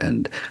life,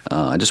 and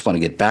I just want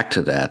to get back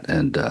to that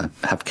and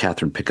have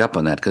Catherine pick up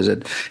on that, because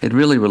it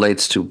really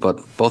relates to what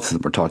both of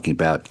them were talking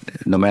about,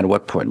 no matter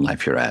what point in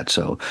life you're at.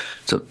 So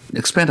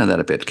expand on that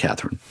a bit,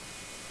 Catherine.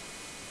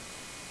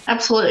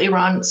 Absolutely,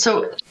 Ron.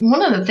 So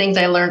one of the things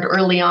I learned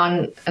early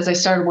on as I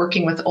started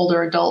working with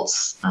older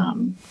adults,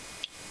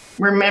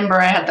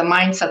 remember I had the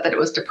mindset that it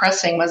was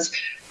depressing, was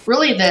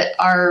really that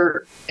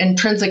our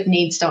intrinsic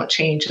needs don't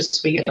change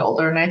as we get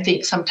older. And I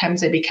think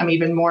sometimes they become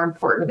even more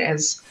important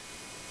as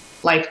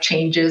life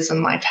changes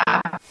and life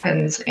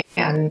happens.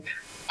 And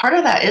part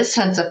of that is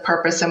sense of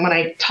purpose. And when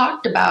I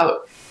talked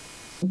about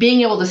being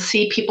able to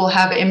see people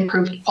have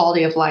improved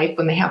quality of life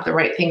when they have the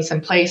right things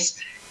in place,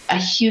 a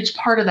huge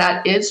part of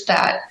that is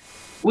that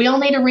we all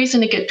need a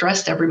reason to get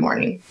dressed every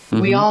morning.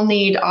 Mm-hmm. We all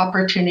need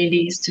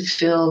opportunities to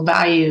feel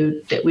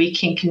valued, that we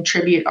can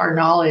contribute our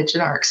knowledge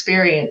and our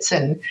experience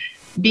and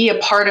be a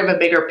part of a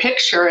bigger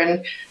picture.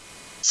 And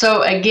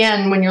so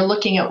again, when you're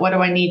looking at what do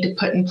I need to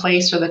put in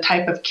place or the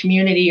type of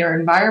community or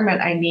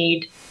environment I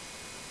need,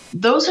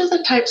 those are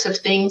the types of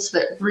things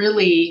that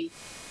really,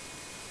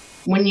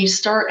 when you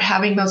start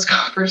having those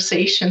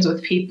conversations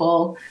with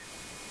people,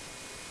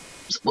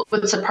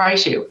 would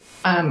surprise you.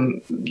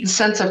 The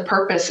sense of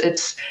purpose,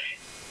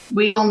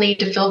 we all need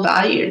to feel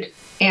valued.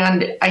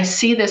 And I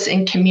see this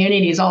in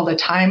communities all the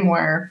time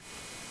where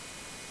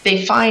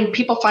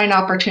people find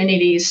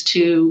opportunities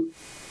to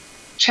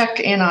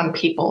check in on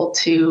people,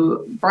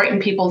 to brighten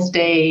people's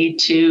day,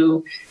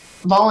 to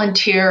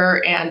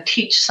volunteer and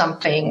teach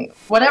something,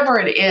 whatever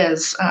it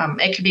is.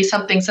 It could be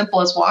something simple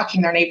as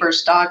walking their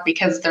neighbor's dog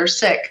because they're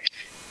sick.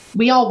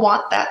 We all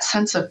want that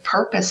sense of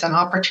purpose and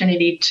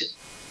opportunity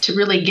to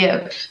really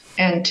give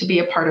and to be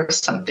a part of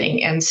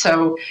something. And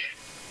so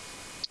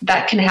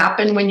that can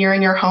happen when you're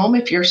in your home,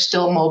 if you're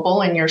still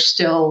mobile and you're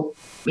still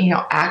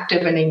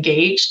active and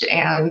engaged.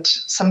 And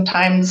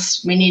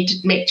sometimes we need to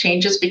make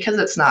changes because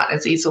it's not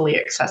as easily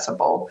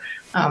accessible.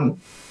 And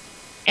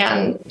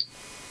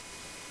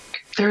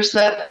there's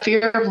that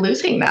fear of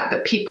losing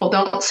that people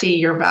don't see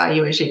your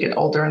value as you get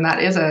older. And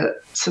that is a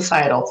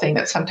societal thing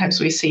that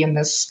sometimes we see in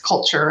this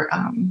culture.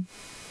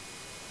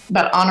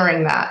 But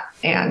honoring that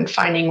and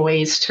finding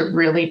ways to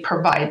really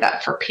provide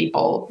that for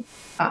people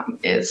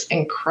is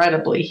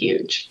incredibly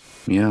huge.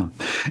 Yeah.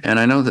 And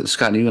I know that,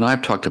 Scott, you and I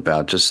have talked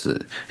about just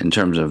in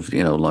terms of,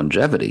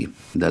 longevity,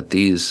 that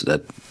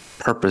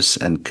purpose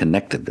and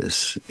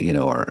connectedness,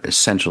 are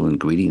essential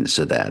ingredients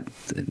to that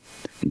in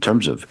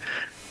terms of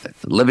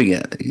living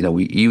it.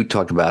 You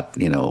talk about,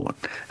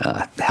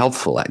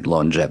 healthful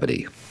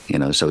longevity,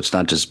 so it's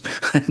not just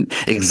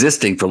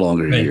existing for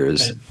longer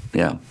years. Right.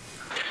 Yeah.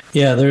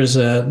 Yeah, there's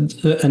a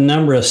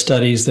number of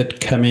studies that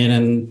come in,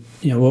 and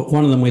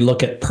one of them, we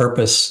look at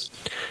purpose.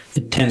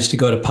 It tends to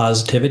go to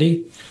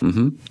positivity.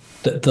 Mm-hmm.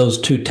 Those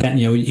two tend,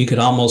 you could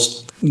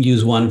almost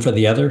use one for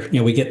the other.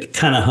 We get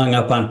kind of hung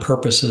up on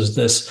purpose as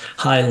this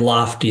high,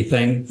 lofty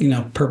thing.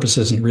 Purpose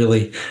isn't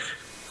really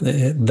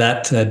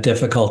that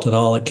difficult at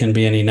all. It can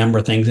be any number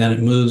of things, and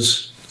it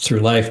moves through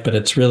life. But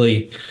it's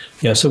really,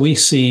 so we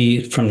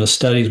see from the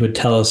studies would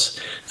tell us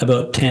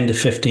about 10 to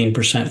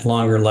 15%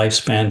 longer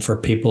lifespan for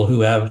people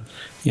who have,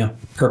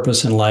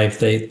 purpose in life.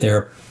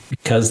 They're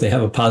because they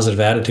have a positive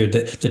attitude.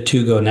 The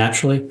two go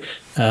naturally.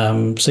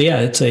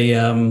 It's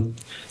a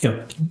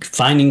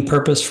finding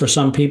purpose for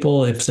some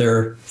people. If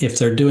they're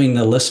doing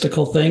the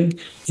listicle thing,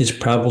 is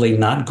probably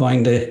not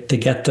going to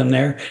get them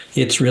there.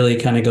 It's really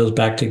kind of goes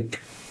back to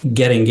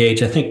get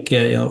engaged. I think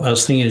I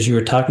was thinking as you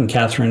were talking,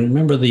 Catherine.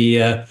 Remember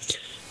the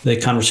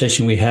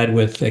conversation we had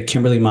with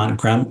Kimberly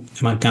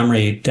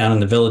Montgomery down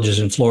in the Villages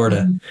in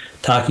Florida,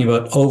 talking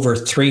about over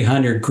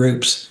 300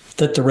 groups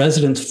that the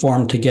residents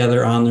formed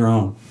together on their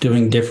own,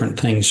 doing different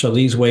things. So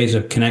these ways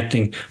of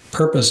connecting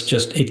purpose,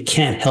 it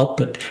can't help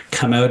but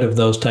come out of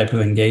those type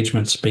of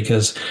engagements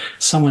because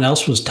someone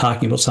else was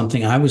talking about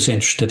something I was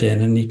interested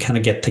in, and you kind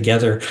of get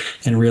together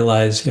and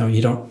realize,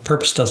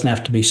 purpose doesn't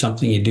have to be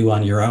something you do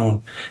on your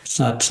own. It's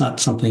not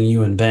something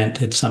you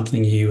invent. It's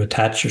something you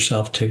attach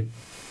yourself to.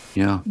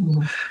 Yeah.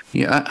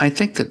 Yeah. I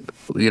think that,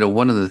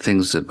 one of the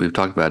things that we've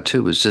talked about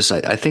too is just,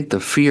 I think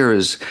the fear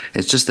is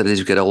just that as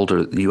you get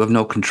older, you have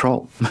no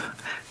control.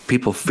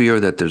 People fear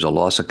that there's a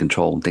loss of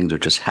control and things are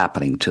just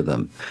happening to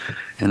them.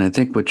 And I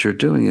think what you're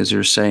doing is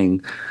you're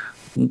saying,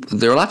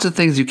 there are lots of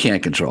things you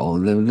can't control,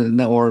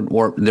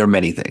 or there are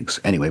many things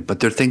anyway. But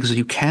there are things that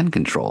you can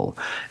control,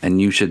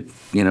 and you should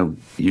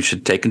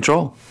take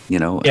control.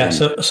 Yeah.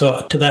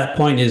 So to that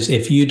point is,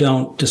 if you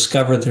don't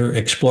discover or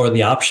explore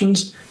the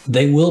options,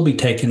 they will be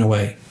taken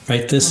away.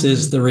 Right. This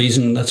is the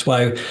reason. That's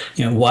why,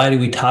 why do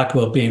we talk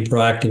about being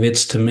proactive?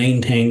 It's to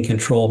maintain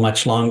control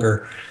much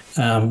longer.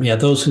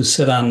 Those who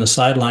sit on the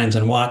sidelines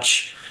and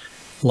watch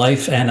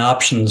life and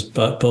options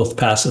both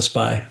pass us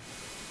by.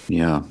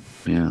 Yeah.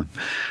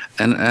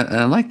 And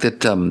I like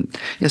that.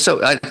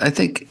 So I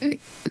think,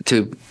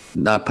 to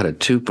not put it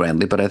too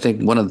grandly, but I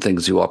think one of the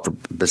things you offer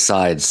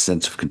besides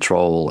sense of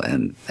control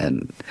and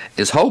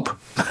is hope.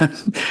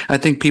 I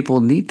think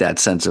people need that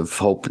sense of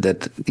hope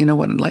that,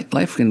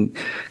 life can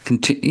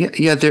continue.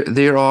 Yeah,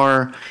 there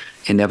are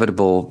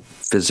inevitable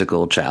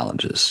physical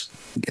challenges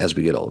as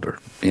we get older.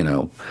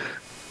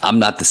 I'm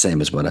not the same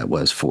as when I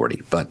was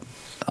 40, but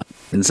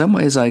in some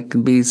ways I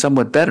can be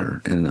somewhat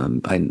better,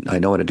 and I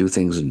know how to do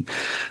things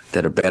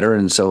that are better,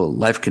 and so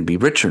life can be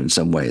richer in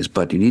some ways.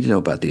 But you need to know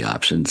about the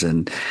options,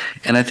 and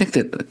I think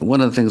that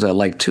one of the things I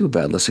like too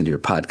about listening to your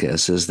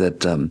podcast is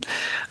that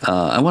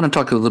I want to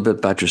talk a little bit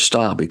about your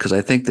style, because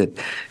I think that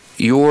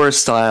your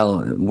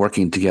style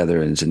working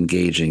together is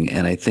engaging,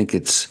 and I think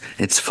it's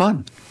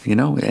fun,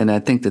 and I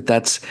think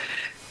that's.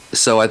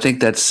 So I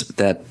think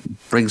that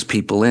brings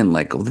people in,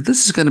 like, well,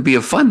 this is going to be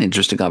a fun,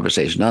 interesting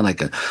conversation, not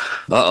like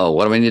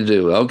what do I need to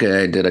do?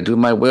 Okay, did I do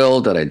my will?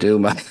 Did I do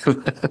my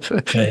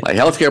my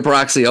healthcare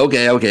proxy?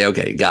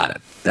 Okay, got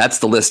it. That's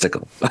the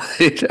listicle.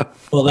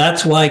 Well,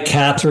 that's why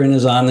Catherine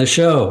is on the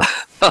show.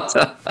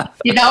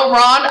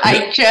 Ron,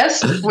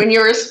 when you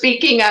were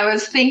speaking, I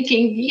was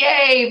thinking,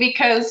 yay,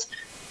 because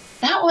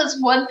that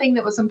was one thing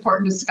that was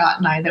important to Scott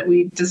and I that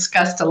we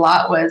discussed a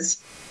lot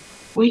was,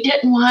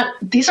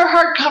 these are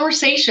hard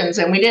conversations,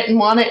 and we didn't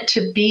want it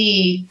to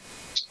be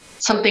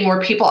something where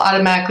people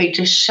automatically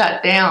just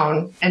shut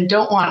down and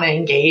don't want to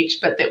engage,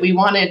 but that we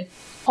wanted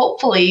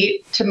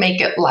hopefully to make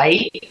it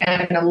light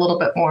and a little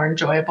bit more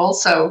enjoyable.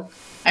 So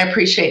I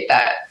appreciate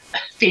that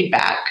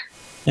feedback.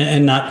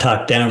 And not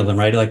talk down to them,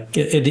 right? Like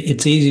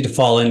it's easy to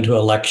fall into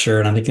a lecture,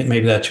 and I think that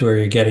maybe that's where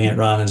you're getting at,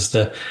 Ron, is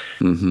there's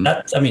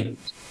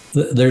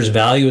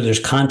value, there's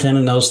content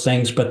in those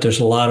things, but there's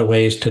a lot of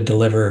ways to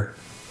deliver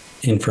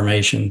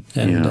information,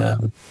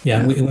 and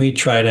we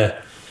try to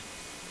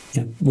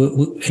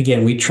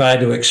we try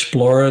to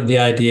explore the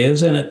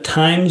ideas, and at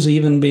times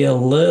even be a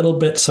little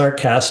bit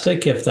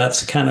sarcastic if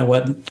that's kind of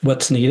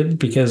what's needed,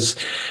 because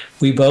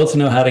we both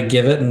know how to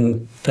give it,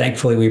 and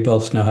thankfully we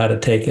both know how to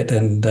take it,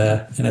 and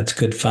it's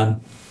good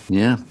fun.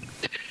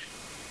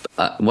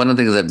 One of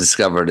the things I've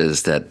discovered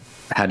is that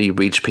how do you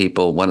reach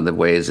people? One of the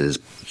ways is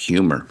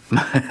humor.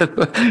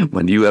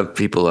 When you have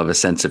people who have a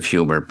sense of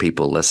humor,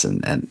 people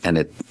listen, and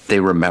they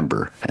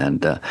remember.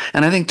 And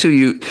I think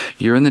too,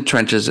 you're in the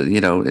trenches,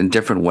 in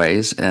different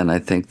ways. And I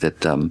think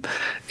that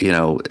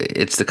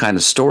it's the kind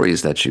of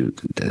stories that you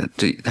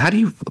do. How do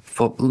you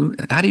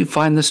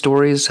find the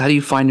stories? How do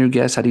you find your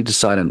guests? How do you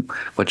decide on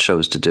what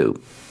shows to do?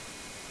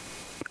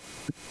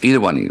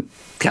 Either one of you.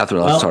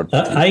 Catherine, I'll start.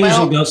 I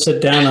usually go sit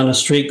down on a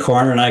street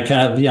corner, and I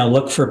kind of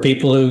look for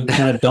people who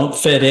kind of don't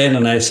fit in,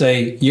 and I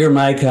say, "You're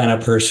my kind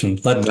of person."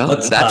 Let's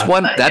that's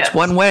talk. That's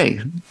one way.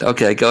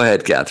 Okay, go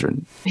ahead,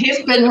 Catherine.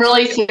 He's been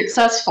really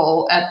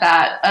successful at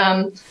that.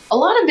 A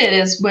lot of it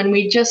is when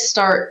we just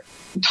start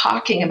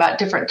talking about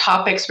different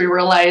topics, we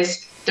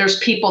realize there's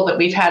people that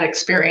we've had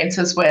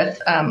experiences with.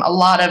 A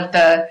lot of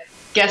the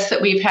guests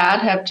that we've had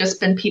have just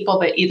been people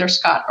that either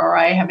Scott or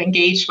I have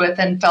engaged with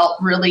and felt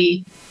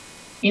really,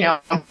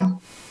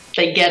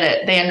 they get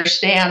it, they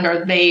understand,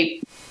 or they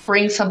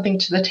bring something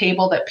to the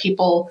table that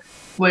people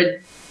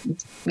would,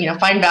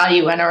 find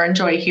value in or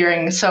enjoy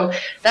hearing. So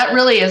that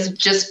really has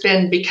just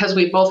been because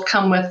we both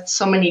come with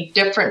so many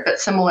different but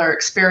similar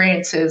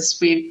experiences.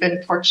 We've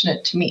been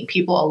fortunate to meet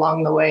people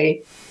along the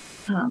way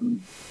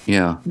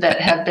that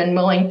have been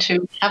willing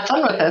to have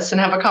fun with us and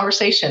have a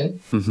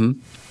conversation. Mm-hmm.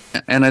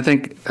 And I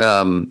think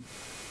I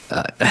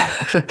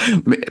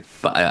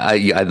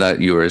thought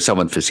you were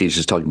somewhat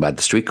facetious talking about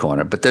the street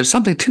corner, but there's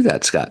something to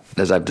that, Scott,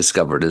 as I've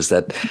discovered, is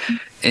that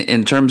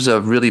in terms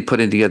of really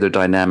putting together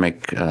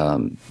dynamic,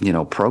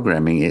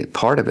 programming,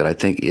 part of it, I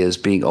think, is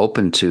being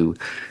open to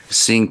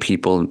seeing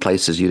people in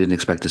places you didn't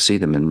expect to see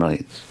them, and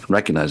really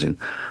recognizing,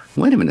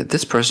 wait a minute,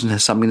 this person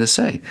has something to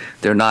say.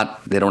 They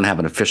don't have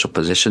an official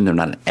position. They're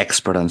not an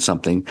expert on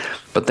something,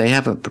 but they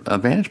have a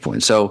vantage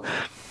point. So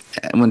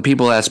when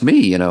people ask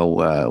me,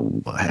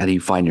 how do you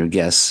find your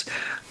guests?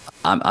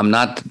 I'm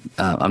not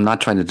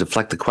trying to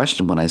deflect the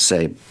question when I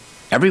say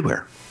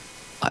everywhere.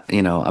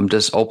 I'm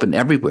just open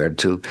everywhere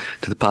to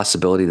the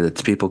possibility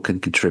that people can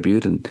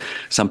contribute, and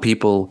some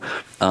people,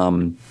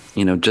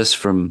 just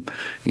from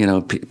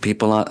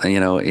people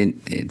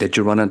that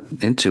you run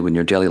into in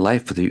your daily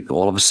life,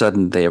 all of a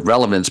sudden they have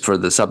relevance for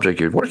the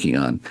subject you're working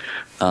on.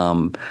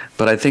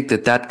 But I think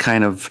that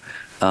kind of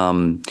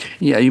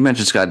you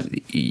mentioned, Scott,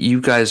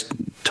 you guys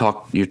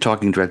you're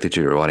talking directly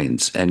to your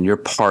audience, and you're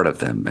part of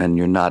them, and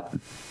you're not,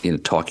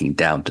 talking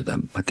down to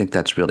them. I think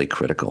that's really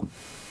critical.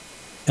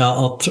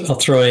 I'll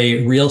throw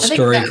a real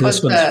story.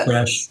 This one's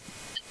fresh.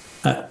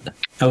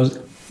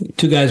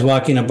 Two guys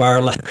walking a bar.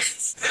 I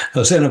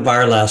was in a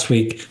bar last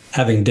week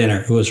having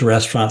dinner. It was a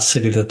restaurant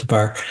sitting at the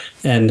bar,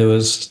 and there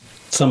was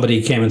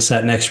somebody came and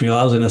sat next to me.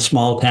 I was in a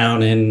small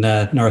town in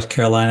North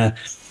Carolina,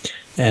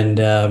 and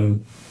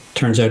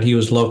turns out he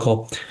was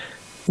local.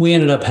 We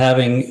ended up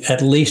having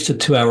at least a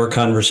 2-hour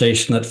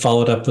conversation that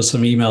followed up with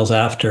some emails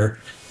after.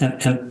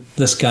 And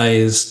this guy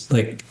is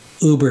like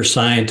uber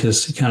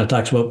scientist. He kind of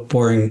talks about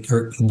boring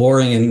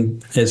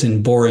as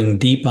in boring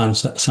deep on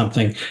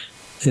something.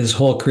 His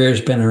whole career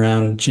has been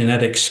around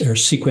genetics or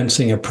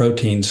sequencing of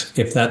proteins.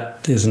 If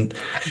that isn't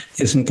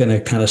going to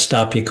kind of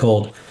stop you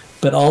cold.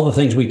 But all the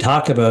things we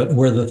talk about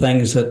were the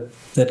things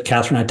that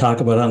Catherine and I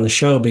talk about on the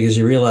show, because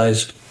you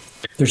realize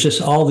there's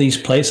just all these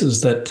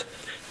places that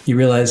you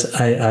realize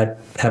I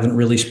haven't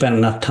really spent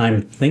enough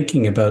time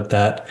thinking about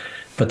that,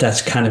 but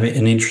that's kind of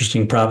an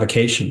interesting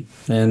provocation.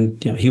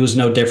 And he was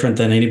no different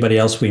than anybody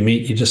else we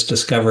meet. You just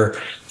discover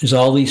there's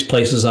all these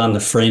places on the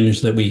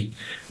fringe that we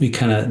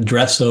kind of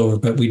dress over,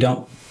 but we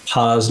don't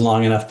pause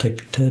long enough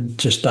to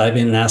just dive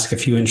in and ask a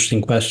few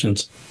interesting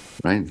questions.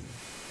 Right.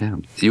 Yeah.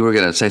 You were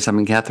going to say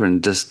something,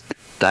 Catherine. Just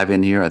dive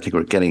in here. I think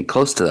we're getting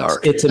close to the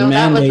arc. It's a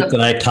mandate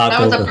that I talk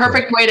over. That was a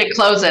perfect way to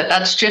close it.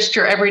 That's just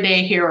your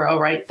everyday hero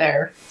right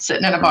there,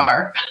 sitting in a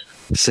bar.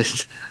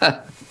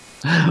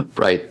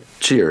 Right.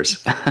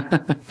 Cheers.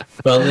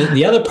 Well,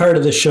 the other part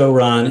of the show,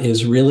 Ron,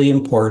 is really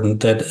important,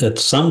 that at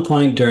some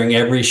point during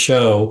every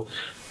show,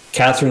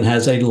 Catherine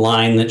has a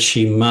line that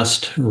she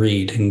must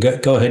read. And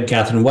go ahead,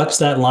 Catherine. What's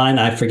that line?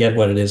 I forget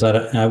what it is. I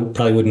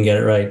probably wouldn't get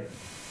it right.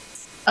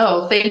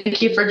 Oh,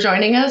 thank you for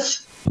joining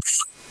us.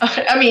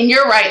 I mean,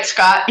 you're right,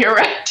 Scott. You're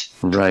right.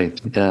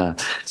 Right. Yeah.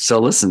 So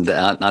listen,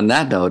 on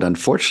that note,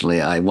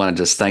 unfortunately, I want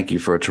to just thank you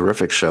for a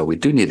terrific show. We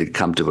do need to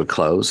come to a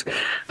close,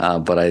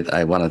 but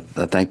I want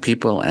to thank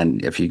people.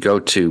 And if you go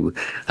to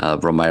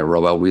my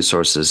Roel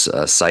Resources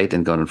site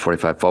and go to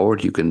 45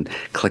 Forward, you can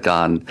click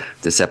on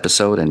this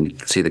episode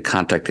and see the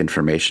contact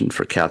information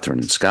for Catherine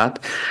and Scott.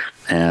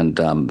 And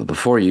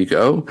before you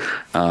go,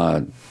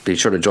 be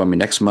sure to join me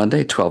next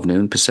Monday, 12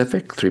 noon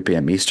Pacific, 3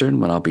 p.m. Eastern,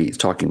 when I'll be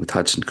talking with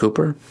Hudson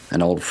Cooper,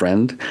 an old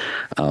friend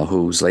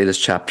whose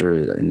latest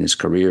chapter in his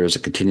career is a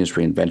continuous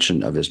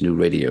reinvention of his new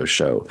radio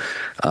show,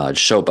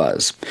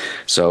 Showbuzz.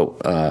 So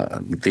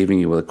leaving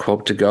you with a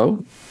quote to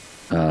go.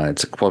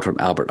 It's a quote from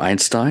Albert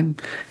Einstein.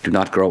 "Do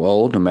not grow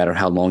old, no matter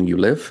how long you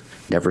live.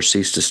 Never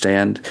cease to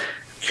stand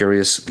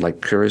curious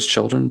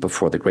children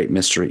before the great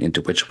mystery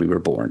into which we were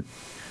born."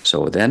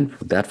 So then,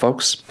 with that,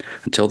 folks,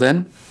 until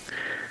then,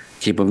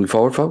 keep moving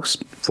forward, folks.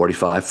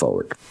 45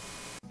 Forward.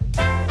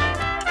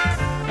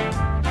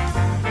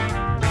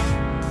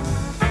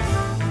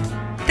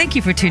 Thank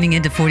you for tuning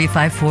in to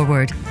 45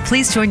 Forward.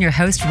 Please join your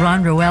host,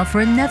 Ron Roel,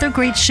 for another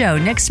great show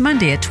next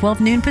Monday at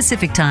 12 noon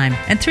Pacific Time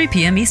and 3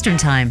 p.m. Eastern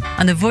Time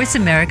on the Voice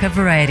America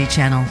Variety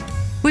Channel.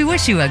 We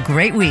wish you a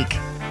great week.